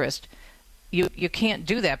the Eucharist, you can't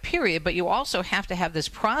do that, period. But you also have to have this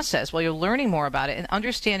process while you're learning more about it and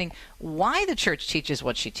understanding why the Church teaches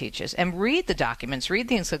what she teaches, and read the documents, read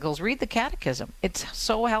the encyclicals, read the catechism. It's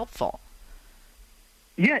so helpful.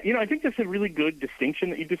 Yeah, I think that's a really good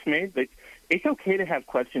distinction that you just made. That it's okay to have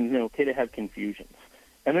questions and okay to have confusions.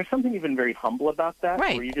 And there's something even very humble about that,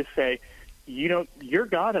 right, where you just say, you're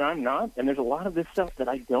God and I'm not, and there's a lot of this stuff that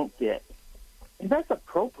I don't get. And that's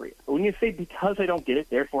appropriate. But when you say, because I don't get it,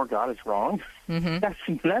 therefore God is wrong, that's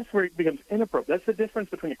where it becomes inappropriate. That's the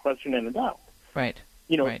difference between a question and a doubt. Right.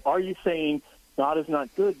 Right. Are you saying God is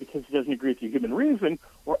not good because he doesn't agree with your human reason,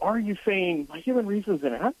 or are you saying my human reason is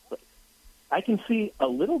inadequate? I can see a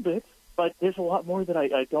little bit, but there's a lot more that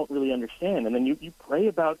I don't really understand. And then you pray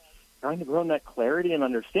about trying to grow in that clarity and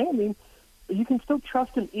understanding, but you can still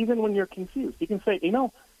trust him even when you're confused. You can say,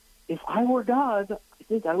 if I were God, I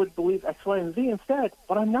think I would believe X, Y, and Z instead,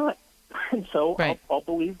 but I'm not. And so I'll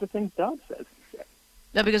believe the things God says.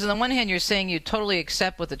 No, because on the one hand, you're saying you totally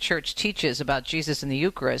accept what the church teaches about Jesus and the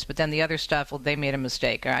Eucharist, but then the other stuff, well, they made a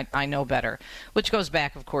mistake. I know better, which goes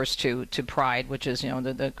back, of course, to pride, which is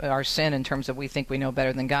our sin in terms of we think we know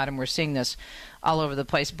better than God, and we're seeing this all over the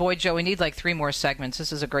place. Boy, Joe, we need like 3 more segments.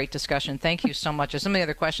 This is a great discussion. Thank you so much. There's so many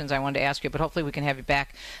other questions I wanted to ask you, but hopefully we can have you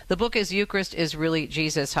back. The book is Eucharist is Really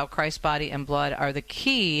Jesus, How Christ's Body and Blood Are the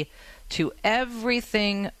Key to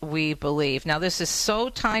Everything We Believe. Now, this is so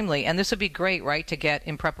timely, and this would be great, right, to get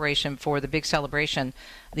in preparation for the big celebration,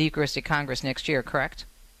 the Eucharistic Congress next year, correct?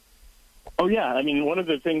 Oh, yeah. I mean, one of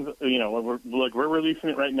the things, we're releasing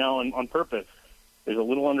it right now on purpose. There's a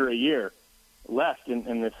little under a year left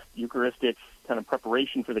in this Eucharistic kind of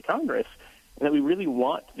preparation for the Congress, and that we really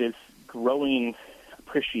want this growing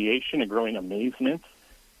appreciation, a growing amazement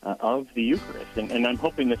of the Eucharist. And I'm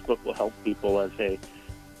hoping this book will help people as they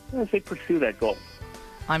pursue that goal.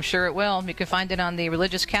 I'm sure it will. You can find it on the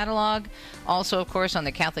Religious Catalog. Also, of course, on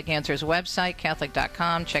the Catholic Answers website,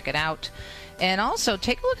 Catholic.com. Check it out. And also,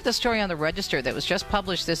 take a look at the story on the Register that was just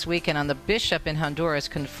published this weekend on the bishop in Honduras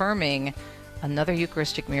confirming another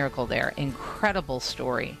Eucharistic miracle there. Incredible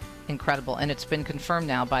story. Incredible. And it's been confirmed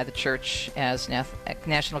now by the Church as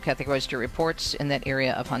National Catholic Register reports in that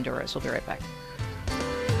area of Honduras. We'll be right back.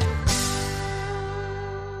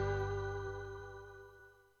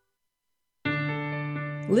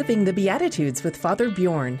 Living the Beatitudes with Father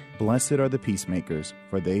Bjorn. Blessed are the peacemakers,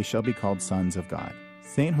 for they shall be called sons of God.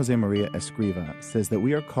 Saint Josemaria Escriva says that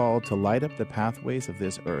we are called to light up the pathways of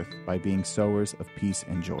this earth by being sowers of peace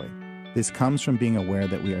and joy. This comes from being aware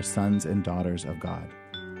that we are sons and daughters of God.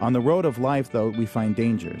 On the road of life, though, we find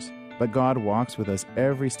dangers, but God walks with us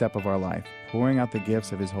every step of our life, pouring out the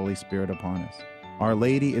gifts of His Holy Spirit upon us. Our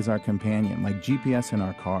Lady is our companion, like GPS in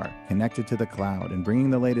our car, connected to the cloud and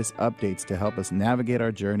bringing the latest updates to help us navigate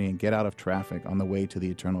our journey and get out of traffic on the way to the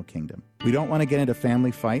eternal kingdom. We don't want to get into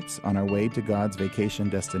family fights on our way to God's vacation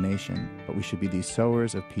destination, but we should be these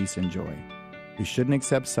sowers of peace and joy. We shouldn't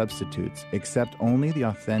accept substitutes, accept only the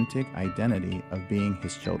authentic identity of being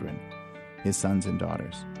His children, His sons and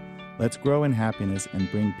daughters. Let's grow in happiness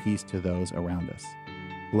and bring peace to those around us.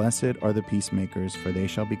 Blessed are the peacemakers, for they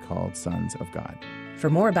shall be called sons of God. For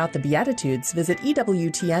more about the Beatitudes, visit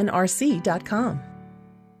EWTNRC.com.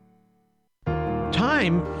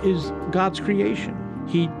 Time is God's creation.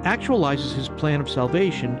 He actualizes His plan of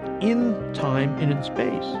salvation in time and in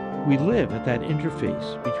space. We live at that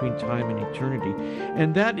interface between time and eternity,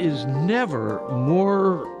 and that is never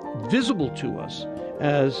more visible to us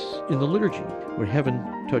as in the liturgy, where heaven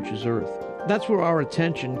touches earth. That's where our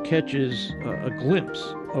attention catches a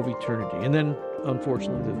glimpse of eternity. And then,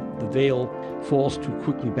 unfortunately, the veil falls too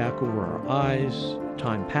quickly back over our eyes.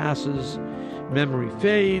 Time passes, memory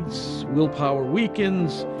fades, willpower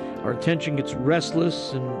weakens, our attention gets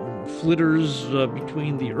restless and flitters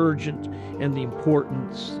between the urgent and the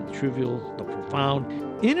important, the trivial, the profound.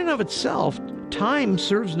 In and of itself, time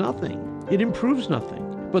serves nothing. It improves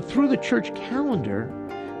nothing. But through the church calendar,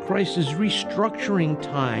 Christ is restructuring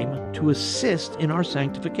time to assist in our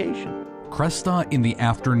sanctification. Cresta in the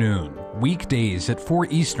afternoon, weekdays at 4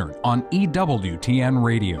 Eastern on EWTN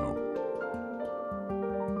Radio.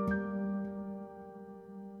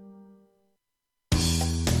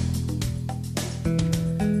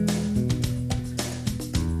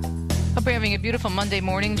 Hope you're having a beautiful Monday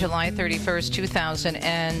morning, July 31st,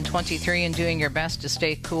 2023, and doing your best to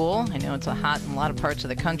stay cool. I know it's hot in a lot of parts of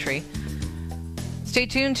the country. Stay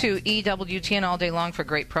tuned to EWTN all day long for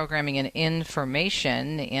great programming and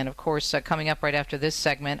information. And, of course, coming up right after this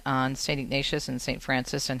segment on St. Ignatius and St.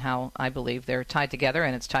 Francis and how I believe they're tied together,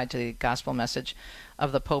 and it's tied to the gospel message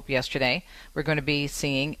of the Pope yesterday. We're going to be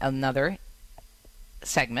seeing another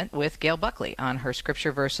segment with Gail Buckley on her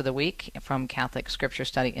Scripture Verse of the Week from Catholic Scripture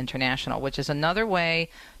Study International, which is another way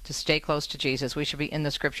to stay close to Jesus. We should be in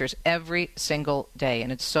the Scriptures every single day,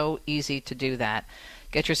 and it's so easy to do that.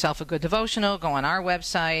 get yourself a good devotional. Go on our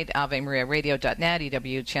website, avemariaradio.net,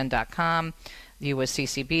 ewtn.com,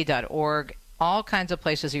 usccb.org, all kinds of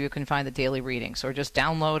places where you can find the daily readings, or just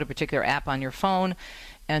download a particular app on your phone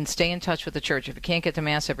and stay in touch with the church. If you can't get to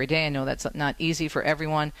Mass every day, I know that's not easy for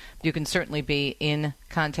everyone. You can certainly be in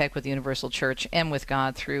contact with the Universal Church and with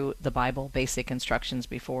God through the Bible, basic instructions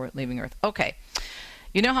before leaving Earth. Okay.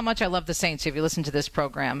 You know how much I love the saints if you listen to this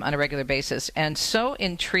program on a regular basis, and so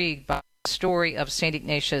intrigued by the story of St.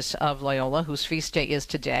 Ignatius of Loyola, whose feast day is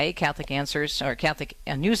today. Catholic Answers, or Catholic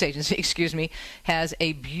News Agency, has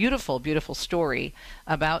a beautiful, beautiful story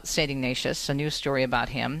about St. Ignatius, a news story about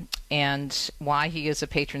him, and why he is a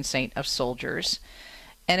patron saint of soldiers.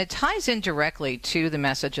 And it ties in directly to the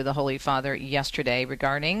message of the Holy Father yesterday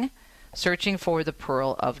regarding searching for the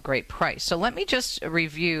pearl of great price. So let me just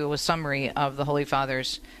review a summary of the Holy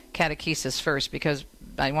Father's catechesis first, because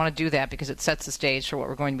I want to do that because it sets the stage for what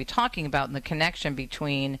we're going to be talking about in the connection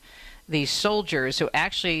between these soldiers who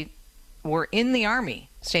actually were in the army,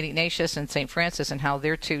 St. Ignatius and St. Francis, and how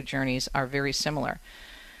their two journeys are very similar.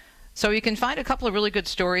 So you can find a couple of really good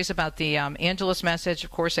stories about the Angelus message,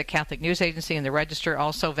 of course, at Catholic News Agency and the Register,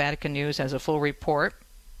 also Vatican News has a full report.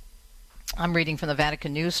 I'm reading from the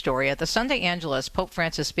Vatican News story. At the Sunday Angelus, Pope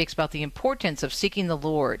Francis speaks about the importance of seeking the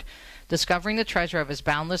Lord, discovering the treasure of his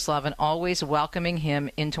boundless love, and always welcoming him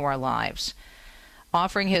into our lives.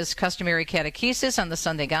 Offering his customary catechesis on the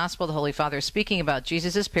Sunday Gospel, the Holy Father is speaking about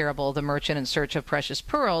Jesus' parable, the merchant in search of precious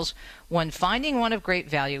pearls. When finding one of great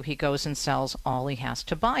value, he goes and sells all he has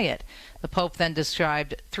to buy it. The Pope then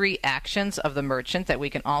described 3 actions of the merchant that we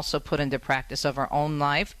can also put into practice of our own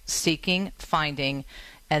life: seeking, finding,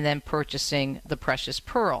 and then purchasing the precious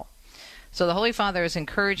pearl. So the Holy Father is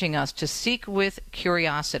encouraging us to seek with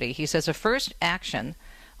curiosity. He says a first action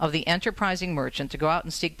of the enterprising merchant to go out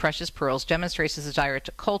and seek precious pearls demonstrates his desire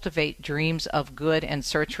to cultivate dreams of good and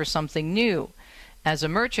search for something new, as a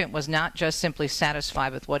merchant was not just simply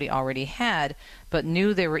satisfied with what he already had, but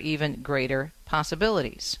knew there were even greater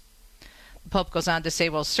possibilities. The Pope goes on to say,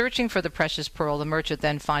 while searching for the precious pearl, the merchant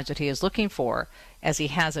then finds what he is looking for, as he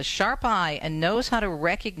has a sharp eye and knows how to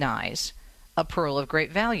recognize a pearl of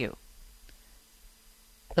great value.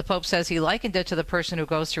 The Pope says he likened it to the person who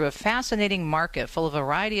goes through a fascinating market full of a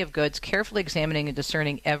variety of goods, carefully examining and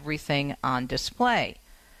discerning everything on display.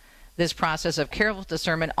 This process of careful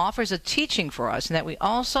discernment offers a teaching for us, in that we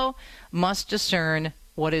also must discern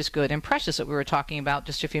what is good and precious, that we were talking about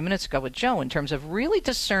just a few minutes ago with Joe, in terms of really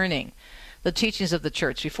discerning the teachings of the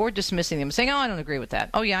church before dismissing them, saying, oh, I don't agree with that.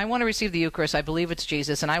 Oh, yeah, I want to receive the Eucharist. I believe it's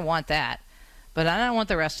Jesus, and I want that. But I don't want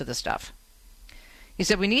the rest of the stuff. He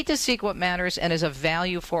said we need to seek what matters and is of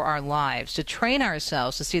value for our lives, to train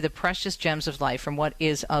ourselves to see the precious gems of life from what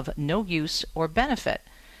is of no use or benefit.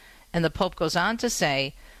 And the Pope goes on to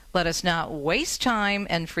say, let us not waste time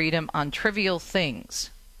and freedom on trivial things,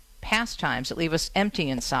 pastimes that leave us empty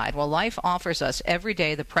inside, while life offers us every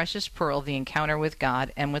day the precious pearl of the encounter with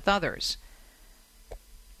God and with others.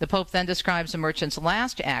 The Pope then describes the merchant's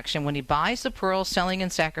last action when he buys the pearl, selling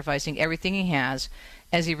and sacrificing everything he has,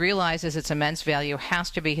 as he realizes its immense value has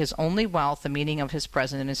to be his only wealth, the meaning of his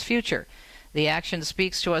present and his future. The action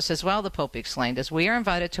speaks to us as well, the Pope explained, as we are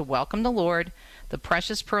invited to welcome the Lord, the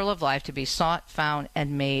precious pearl of life, to be sought, found,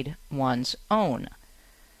 and made one's own.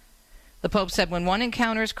 The Pope said when one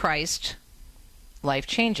encounters Christ, life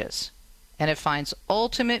changes, and it finds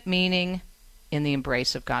ultimate meaning in the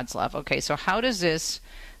embrace of God's love. Okay, so how does this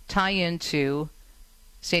tie into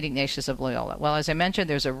St. Ignatius of Loyola? Well, as I mentioned,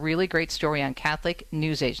 there's a really great story on Catholic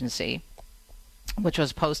News Agency, which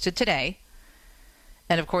was posted today.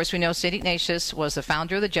 And of course, we know St. Ignatius was the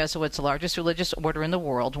founder of the Jesuits, the largest religious order in the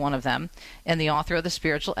world, one of them, and the author of the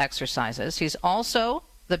Spiritual Exercises. He's also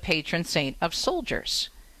the patron saint of soldiers.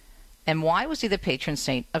 And why was he the patron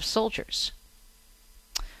saint of soldiers?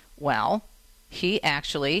 Well, he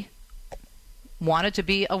actually wanted to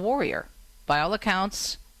be a warrior. By all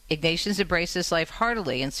accounts, Ignatius embraced his life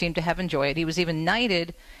heartily and seemed to have enjoyed it. He was even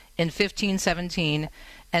knighted in 1517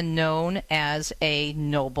 and known as a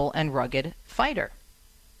noble and rugged fighter.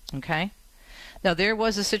 Okay? Now, there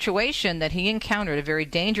was a situation that he encountered, a very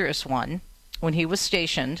dangerous one, when he was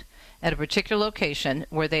stationed at a particular location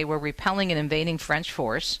where they were repelling an invading French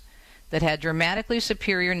force that had dramatically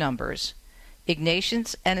superior numbers.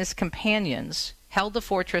 Ignatius and his companions held the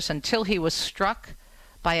fortress until he was struck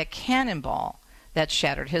by a cannonball that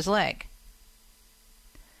shattered his leg.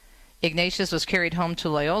 Ignatius was carried home to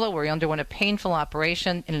Loyola, where he underwent a painful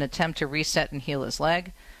operation in an attempt to reset and heal his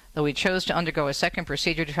leg. Though he chose to undergo a second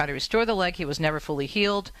procedure to try to restore the leg, he was never fully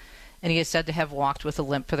healed, and he is said to have walked with a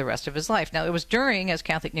limp for the rest of his life. Now, it was during, as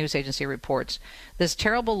Catholic News Agency reports, this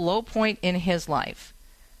terrible low point in his life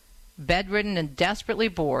bedridden and desperately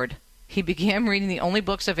bored, he began reading the only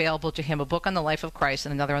books available to him, a book on the life of Christ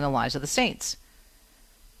and another on the lives of the saints.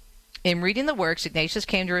 In reading the works, Ignatius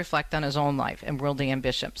came to reflect on his own life and worldly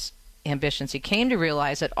ambitions. He came to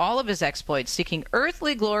realize that all of his exploits seeking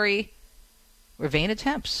earthly glory were vain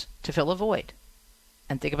attempts to fill a void.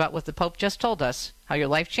 And think about what the Pope just told us, how your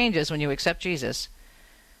life changes when you accept Jesus.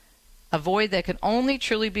 A void that can only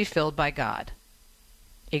truly be filled by God.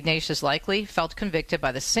 Ignatius likely felt convicted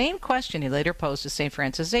by the same question he later posed to St.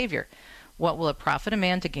 Francis Xavier. What will it profit a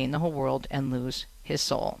man to gain the whole world and lose his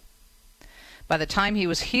soul? By the time he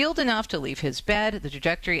was healed enough to leave his bed, the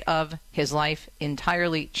trajectory of his life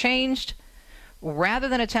entirely changed. Rather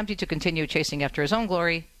than attempting to continue chasing after his own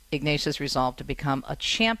glory, Ignatius resolved to become a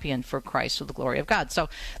champion for Christ for the glory of God. So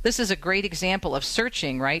this is a great example of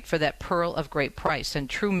searching, right, for that pearl of great price and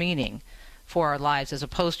true meaning for our lives, as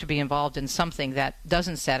opposed to be involved in something that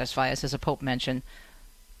doesn't satisfy us, as the Pope mentioned,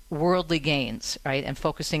 worldly gains, right, and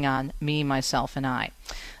focusing on me, myself, and I.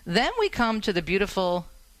 Then we come to the beautiful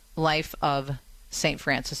life of St.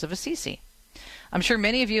 Francis of Assisi. I'm sure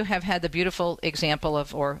many of you have had the beautiful example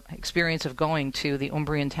of or experience of going to the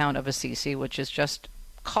Umbrian town of Assisi, which is just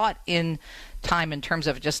caught in time in terms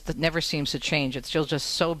of just that never seems to change. It's still just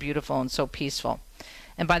so beautiful and so peaceful.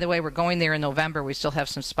 And by the way, we're going there in November. We still have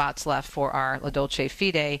some spots left for our La Dolce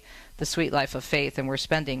Fide, the Sweet Life of Faith, and we're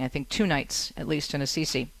spending, I think, 2 nights at least in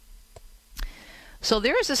Assisi. So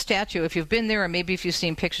there is a statue, if you've been there, or maybe if you've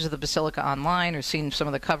seen pictures of the Basilica online or seen some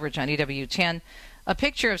of the coverage on EWTN, a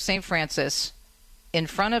picture of St. Francis in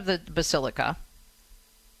front of the Basilica,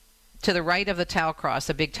 to the right of the Tau Cross,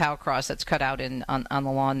 the big Tau Cross that's cut out on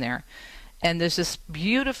the lawn there. And there's this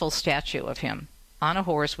beautiful statue of him on a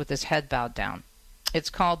horse with his head bowed down. It's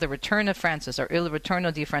called the Return of Francis, or Il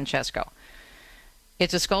Ritorno di Francesco.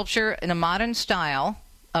 It's a sculpture in a modern style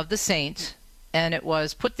of the saint, and it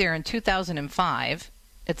was put there in 2005.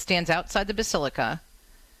 It stands outside the Basilica,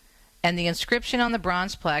 and the inscription on the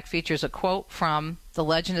bronze plaque features a quote from the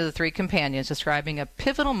Legend of the Three Companions describing a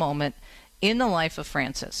pivotal moment in the life of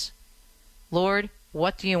Francis. Lord,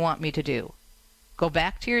 what do you want me to do? Go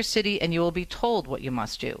back to your city and you will be told what you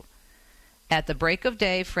must do. At the break of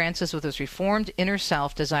day, Francis, with his reformed inner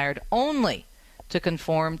self, desired only to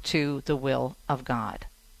conform to the will of God.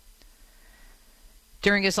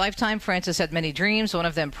 During his lifetime, Francis had many dreams, one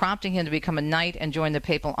of them prompting him to become a knight and join the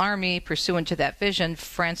papal army. Pursuant to that vision,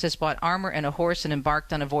 Francis bought armor and a horse and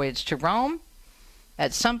embarked on a voyage to Rome.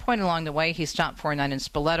 At some point along the way, he stopped for a night in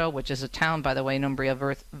Spoleto, which is a town, by the way, in Umbria,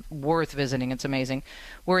 worth visiting. It's amazing.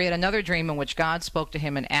 Where he had another dream in which God spoke to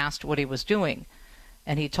him and asked what he was doing.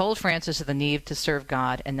 And he told Francis of the need to serve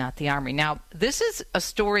God and not the army. Now, this is a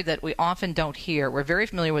story that we often don't hear. We're very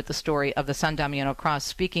familiar with the story of the San Damiano Cross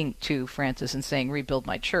speaking to Francis and saying, rebuild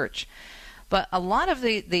my church. But a lot of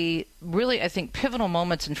the really, I think, pivotal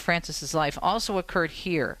moments in Francis's life also occurred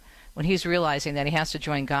here, when he's realizing that he has to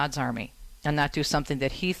join God's army and not do something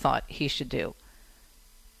that he thought he should do.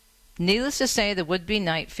 Needless to say, the would-be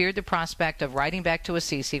knight feared the prospect of riding back to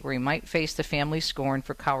Assisi, where he might face the family's scorn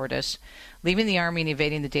for cowardice, leaving the army and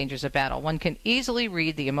evading the dangers of battle. One can easily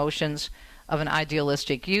read the emotions of an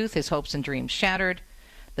idealistic youth, his hopes and dreams shattered.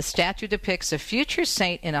 The statue depicts a future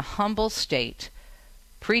saint in a humble state,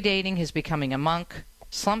 predating his becoming a monk,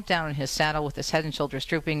 slumped down in his saddle with his head and shoulders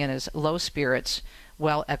drooping and his low spirits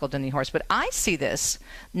well echoed in the horse. But I see this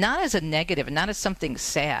not as a negative, not as something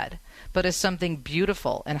sad, but as something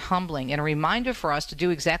beautiful and humbling, and a reminder for us to do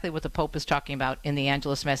exactly what the Pope is talking about in the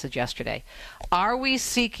Angelus message yesterday. Are we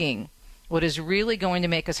seeking what is really going to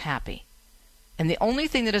make us happy? And the only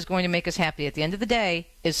thing that is going to make us happy at the end of the day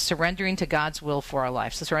is surrendering to God's will for our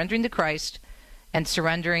life. So surrendering to Christ and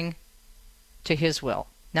surrendering to His will,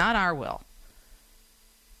 not our will.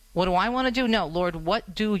 What do I want to do? No, Lord,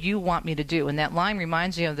 what do you want me to do? And that line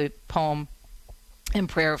reminds me of the poem and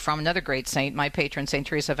prayer from another great saint, my patron, St.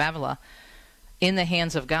 Teresa of Avila, In the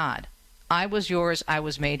Hands of God. I was yours, I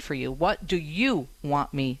was made for you. What do you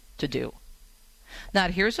want me to do? Now,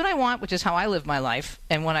 here's what I want, which is how I live my life.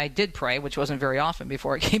 And when I did pray, which wasn't very often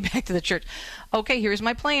before I came back to the church, okay, here's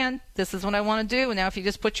my plan. This is what I want to do. And now if you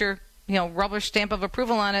just put your, rubber stamp of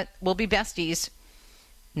approval on it, we'll be besties.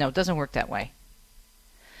 No, it doesn't work that way.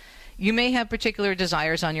 You may have particular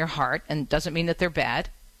desires on your heart, and it doesn't mean that they're bad,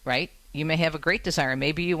 right? You may have a great desire.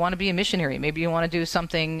 Maybe you want to be a missionary. Maybe you want to do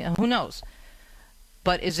something, who knows?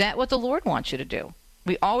 But is that what the Lord wants you to do?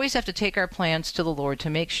 We always have to take our plans to the Lord to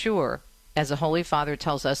make sure, as the Holy Father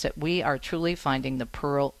tells us, that we are truly finding the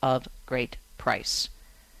pearl of great price.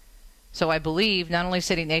 So I believe not only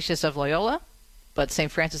St. Ignatius of Loyola, but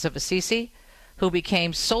St. Francis of Assisi, who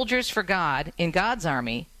became soldiers for God in God's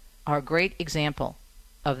army, are a great example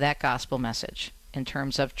of that gospel message in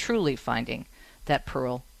terms of truly finding that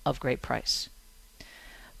pearl of great price.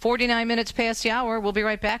 49 minutes past the hour. We'll be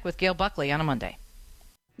right back with Gail Buckley on a Monday.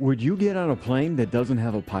 Would you get on a plane that doesn't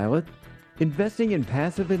have a pilot? Investing in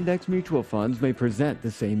passive index mutual funds may present the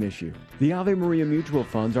same issue. The Ave Maria mutual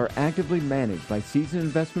funds are actively managed by seasoned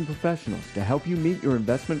investment professionals to help you meet your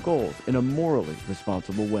investment goals in a morally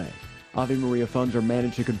responsible way. Ave Maria funds are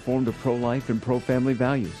managed to conform to pro-life and pro-family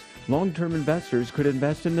values. Long-term investors could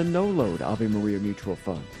invest in the no-load Ave Maria mutual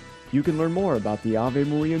funds. You can learn more about the Ave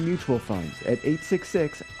Maria mutual funds at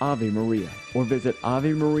 866-AVE-MARIA or visit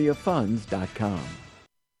AveMariaFunds.com.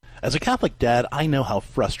 As a Catholic dad, I know how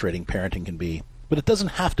frustrating parenting can be, but it doesn't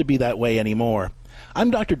have to be that way anymore.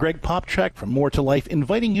 I'm Dr. Greg Popchak from More to Life,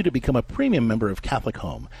 inviting you to become a premium member of Catholic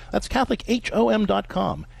Home. That's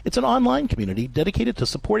CatholicHOM.com. It's an online community dedicated to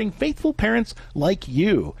supporting faithful parents like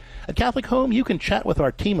you. At Catholic Home, you can chat with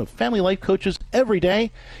our team of family life coaches every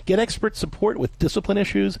day, get expert support with discipline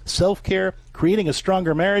issues, self-care, creating a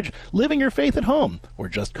stronger marriage, living your faith at home, or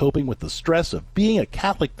just coping with the stress of being a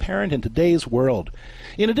Catholic parent in today's world.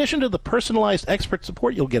 In addition to the personalized expert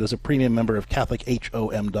support you'll get as a premium member of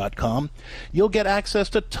CatholicHOM.com, you'll get access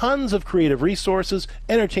to tons of creative resources,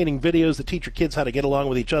 entertaining videos that teach your kids how to get along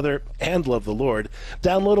with each other and love the Lord,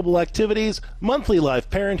 downloadable activities, monthly live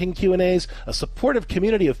parenting Q&As, a supportive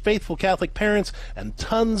community of faithful Catholic parents, and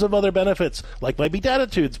tons of other benefits, like my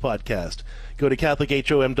Beatitudes podcast. Go to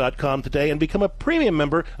CatholicHOM.com today and become a premium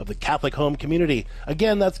member of the Catholic Home community.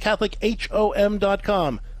 Again, that's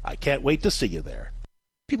CatholicHOM.com. I can't wait to see you there.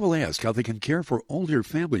 People ask how they can care for older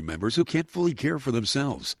family members who can't fully care for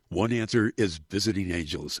themselves. One answer is Visiting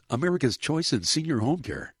Angels, America's choice in senior home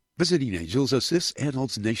care. Visiting Angels assists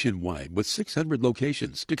adults nationwide with 600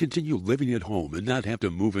 locations to continue living at home and not have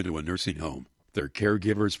to move into a nursing home. Their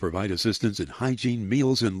caregivers provide assistance in hygiene,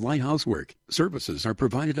 meals, and light housework. Services are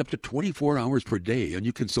provided up to 24 hours per day, and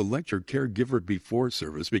you can select your caregiver before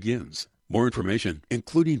service begins. More information,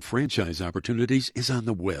 including franchise opportunities, is on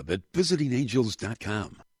the web at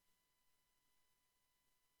visitingangels.com.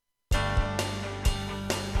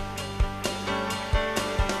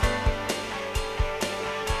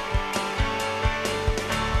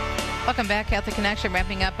 Welcome back, Catholic Connection,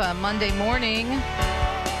 wrapping up Monday morning.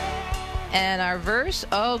 And our verse,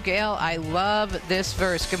 Gail, I love this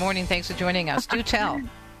verse. Good morning. Thanks for joining us. Do tell.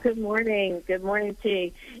 Good morning. Good morning to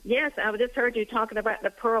you. Yes, I just heard you talking about the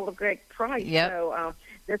pearl of great price. Yep. So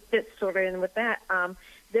this fits sort of in with that.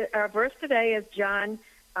 Our verse today is John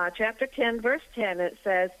chapter 10, verse 10. It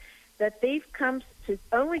says, "The thief comes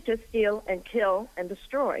only to steal and kill and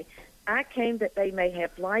destroy. I came that they may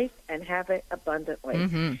have life and have it abundantly."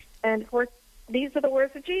 Mm-hmm. And, of course, these are the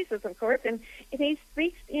words of Jesus, of course. And he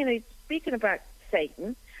speaks, he's speaking about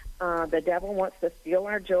Satan. The devil wants to steal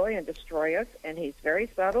our joy and destroy us, and he's very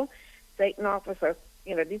subtle. Satan offers us,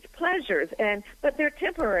 these pleasures, but they're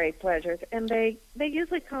temporary pleasures, and they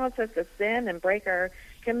usually cause us to sin and break our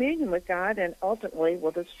communion with God, and ultimately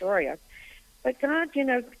will destroy us. But God,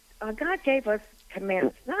 God gave us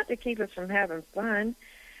commandments not to keep us from having fun,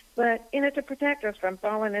 but to protect us from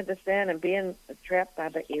falling into sin and being trapped by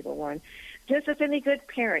the evil one. Just as any good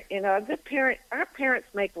parent, a good parent, our parents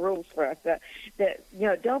make rules for us that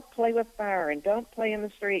don't play with fire and don't play in the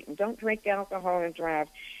street and don't drink alcohol and drive.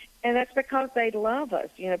 And that's because they love us.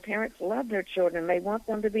 Parents love their children. They want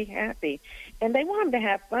them to be happy. And they want them to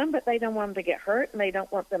have fun, but they don't want them to get hurt, and they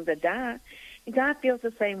don't want them to die. And God feels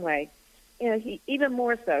the same way. He even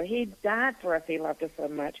more so. He died for us. He loved us so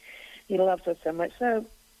much. He loves us so much. So,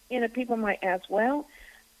 people might ask, well,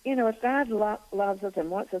 if God loves us and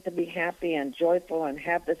wants us to be happy and joyful and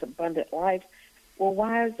have this abundant life, well,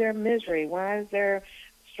 why is there misery? Why is there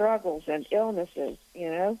struggles and illnesses?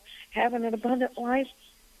 Having an abundant life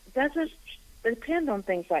doesn't depend on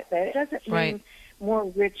things like that. It doesn't mean more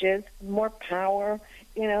riches, more power,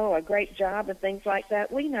 a great job and things like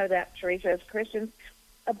that. We know that, Teresa, as Christians.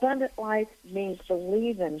 Abundant life means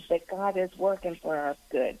believing that God is working for our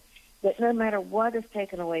good, that no matter what is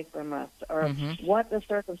taken away from us or what the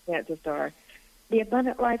circumstances are, the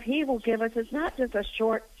abundant life he will give us is not just a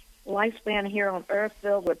short lifespan here on earth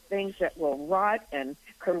filled with things that will rot and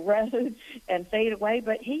corrode and fade away,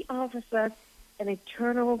 but he offers us an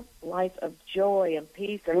eternal life of joy and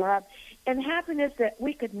peace and love and happiness that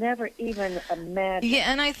we could never even imagine.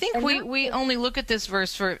 Yeah, and I think we only look at this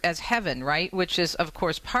verse as heaven, right, which is, of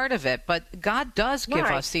course, part of it, but God does give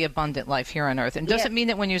us the abundant life here on earth. And doesn't mean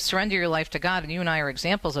that when you surrender your life to God, and you and I are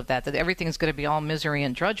examples of that everything's going to be all misery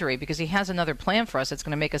and drudgery, because he has another plan for us that's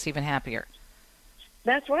going to make us even happier.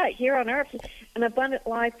 That's right. Here on earth, an abundant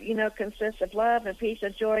life, consists of love and peace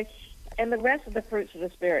and joy and the rest of the fruits of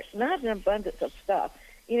the Spirit, not an abundance of stuff.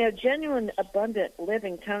 Genuine, abundant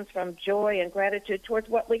living comes from joy and gratitude towards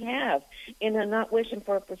what we have, not wishing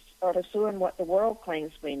for or pursuing what the world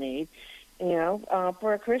claims we need.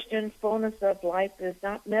 For a Christian, fullness of life is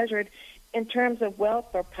not measured in terms of wealth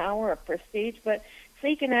or power or prestige, but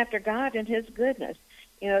seeking after God and His goodness.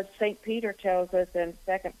 St. Peter tells us in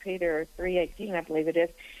 2 Peter 3:18, I believe it is,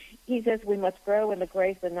 he says we must grow in the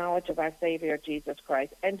grace and knowledge of our Savior, Jesus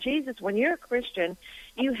Christ. And Jesus, when you're a Christian,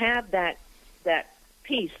 you have that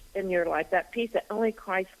peace in your life, that peace that only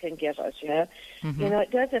Christ can give us, Mm-hmm.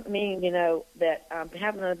 It doesn't mean, that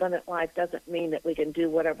having an abundant life doesn't mean that we can do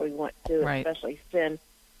whatever we want to do, right. Especially sin.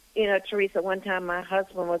 Teresa, one time my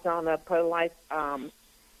husband was on a pro-life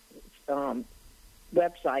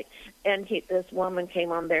website, and this woman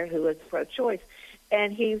came on there who was pro-choice,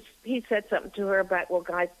 and he said something to her about,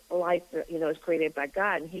 God's life, is created by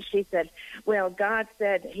God, and she said, God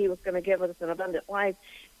said He was going to give us an abundant life,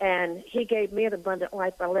 and He gave me an abundant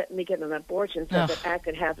life by letting me get an abortion so that I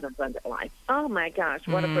could have an abundant life. Oh my gosh,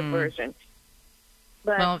 what a perversion!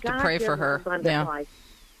 But I'll have to pray for her. Abundant life.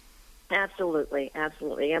 Absolutely,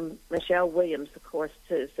 absolutely. And Michelle Williams, of course,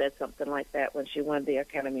 too, said something like that when she won the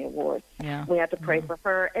Academy Award. Yeah. We have to pray for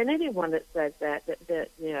her, and anyone that says that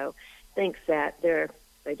thinks that they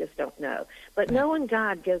just don't know. But knowing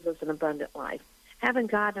God gives us an abundant life. Having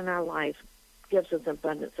God in our life gives us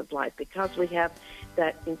abundance of life because we have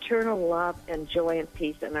that eternal love and joy and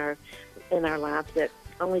peace in our lives that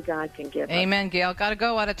only God can give us. Amen, Gail. Got to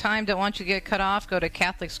go, out of time. Don't want you to get cut off. Go to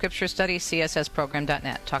Catholic Scripture Study,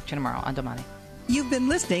 cssprogram.net. Talk to you tomorrow on Domani. You've been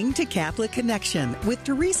listening to Catholic Connection with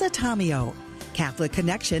Teresa Tomeo. Catholic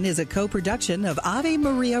Connection is a co-production of Ave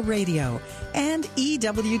Maria Radio and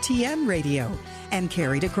EWTN Radio and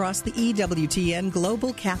carried across the EWTN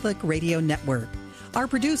Global Catholic Radio Network. Our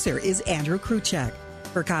producer is Andrew Kruchek.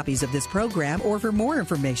 For copies of this program or for more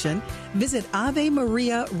information, visit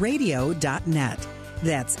AveMariaRadio.net.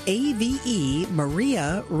 That's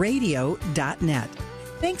AVEMariaRadio.net.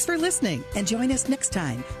 Thanks for listening, and join us next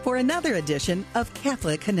time for another edition of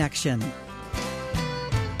Catholic Connection.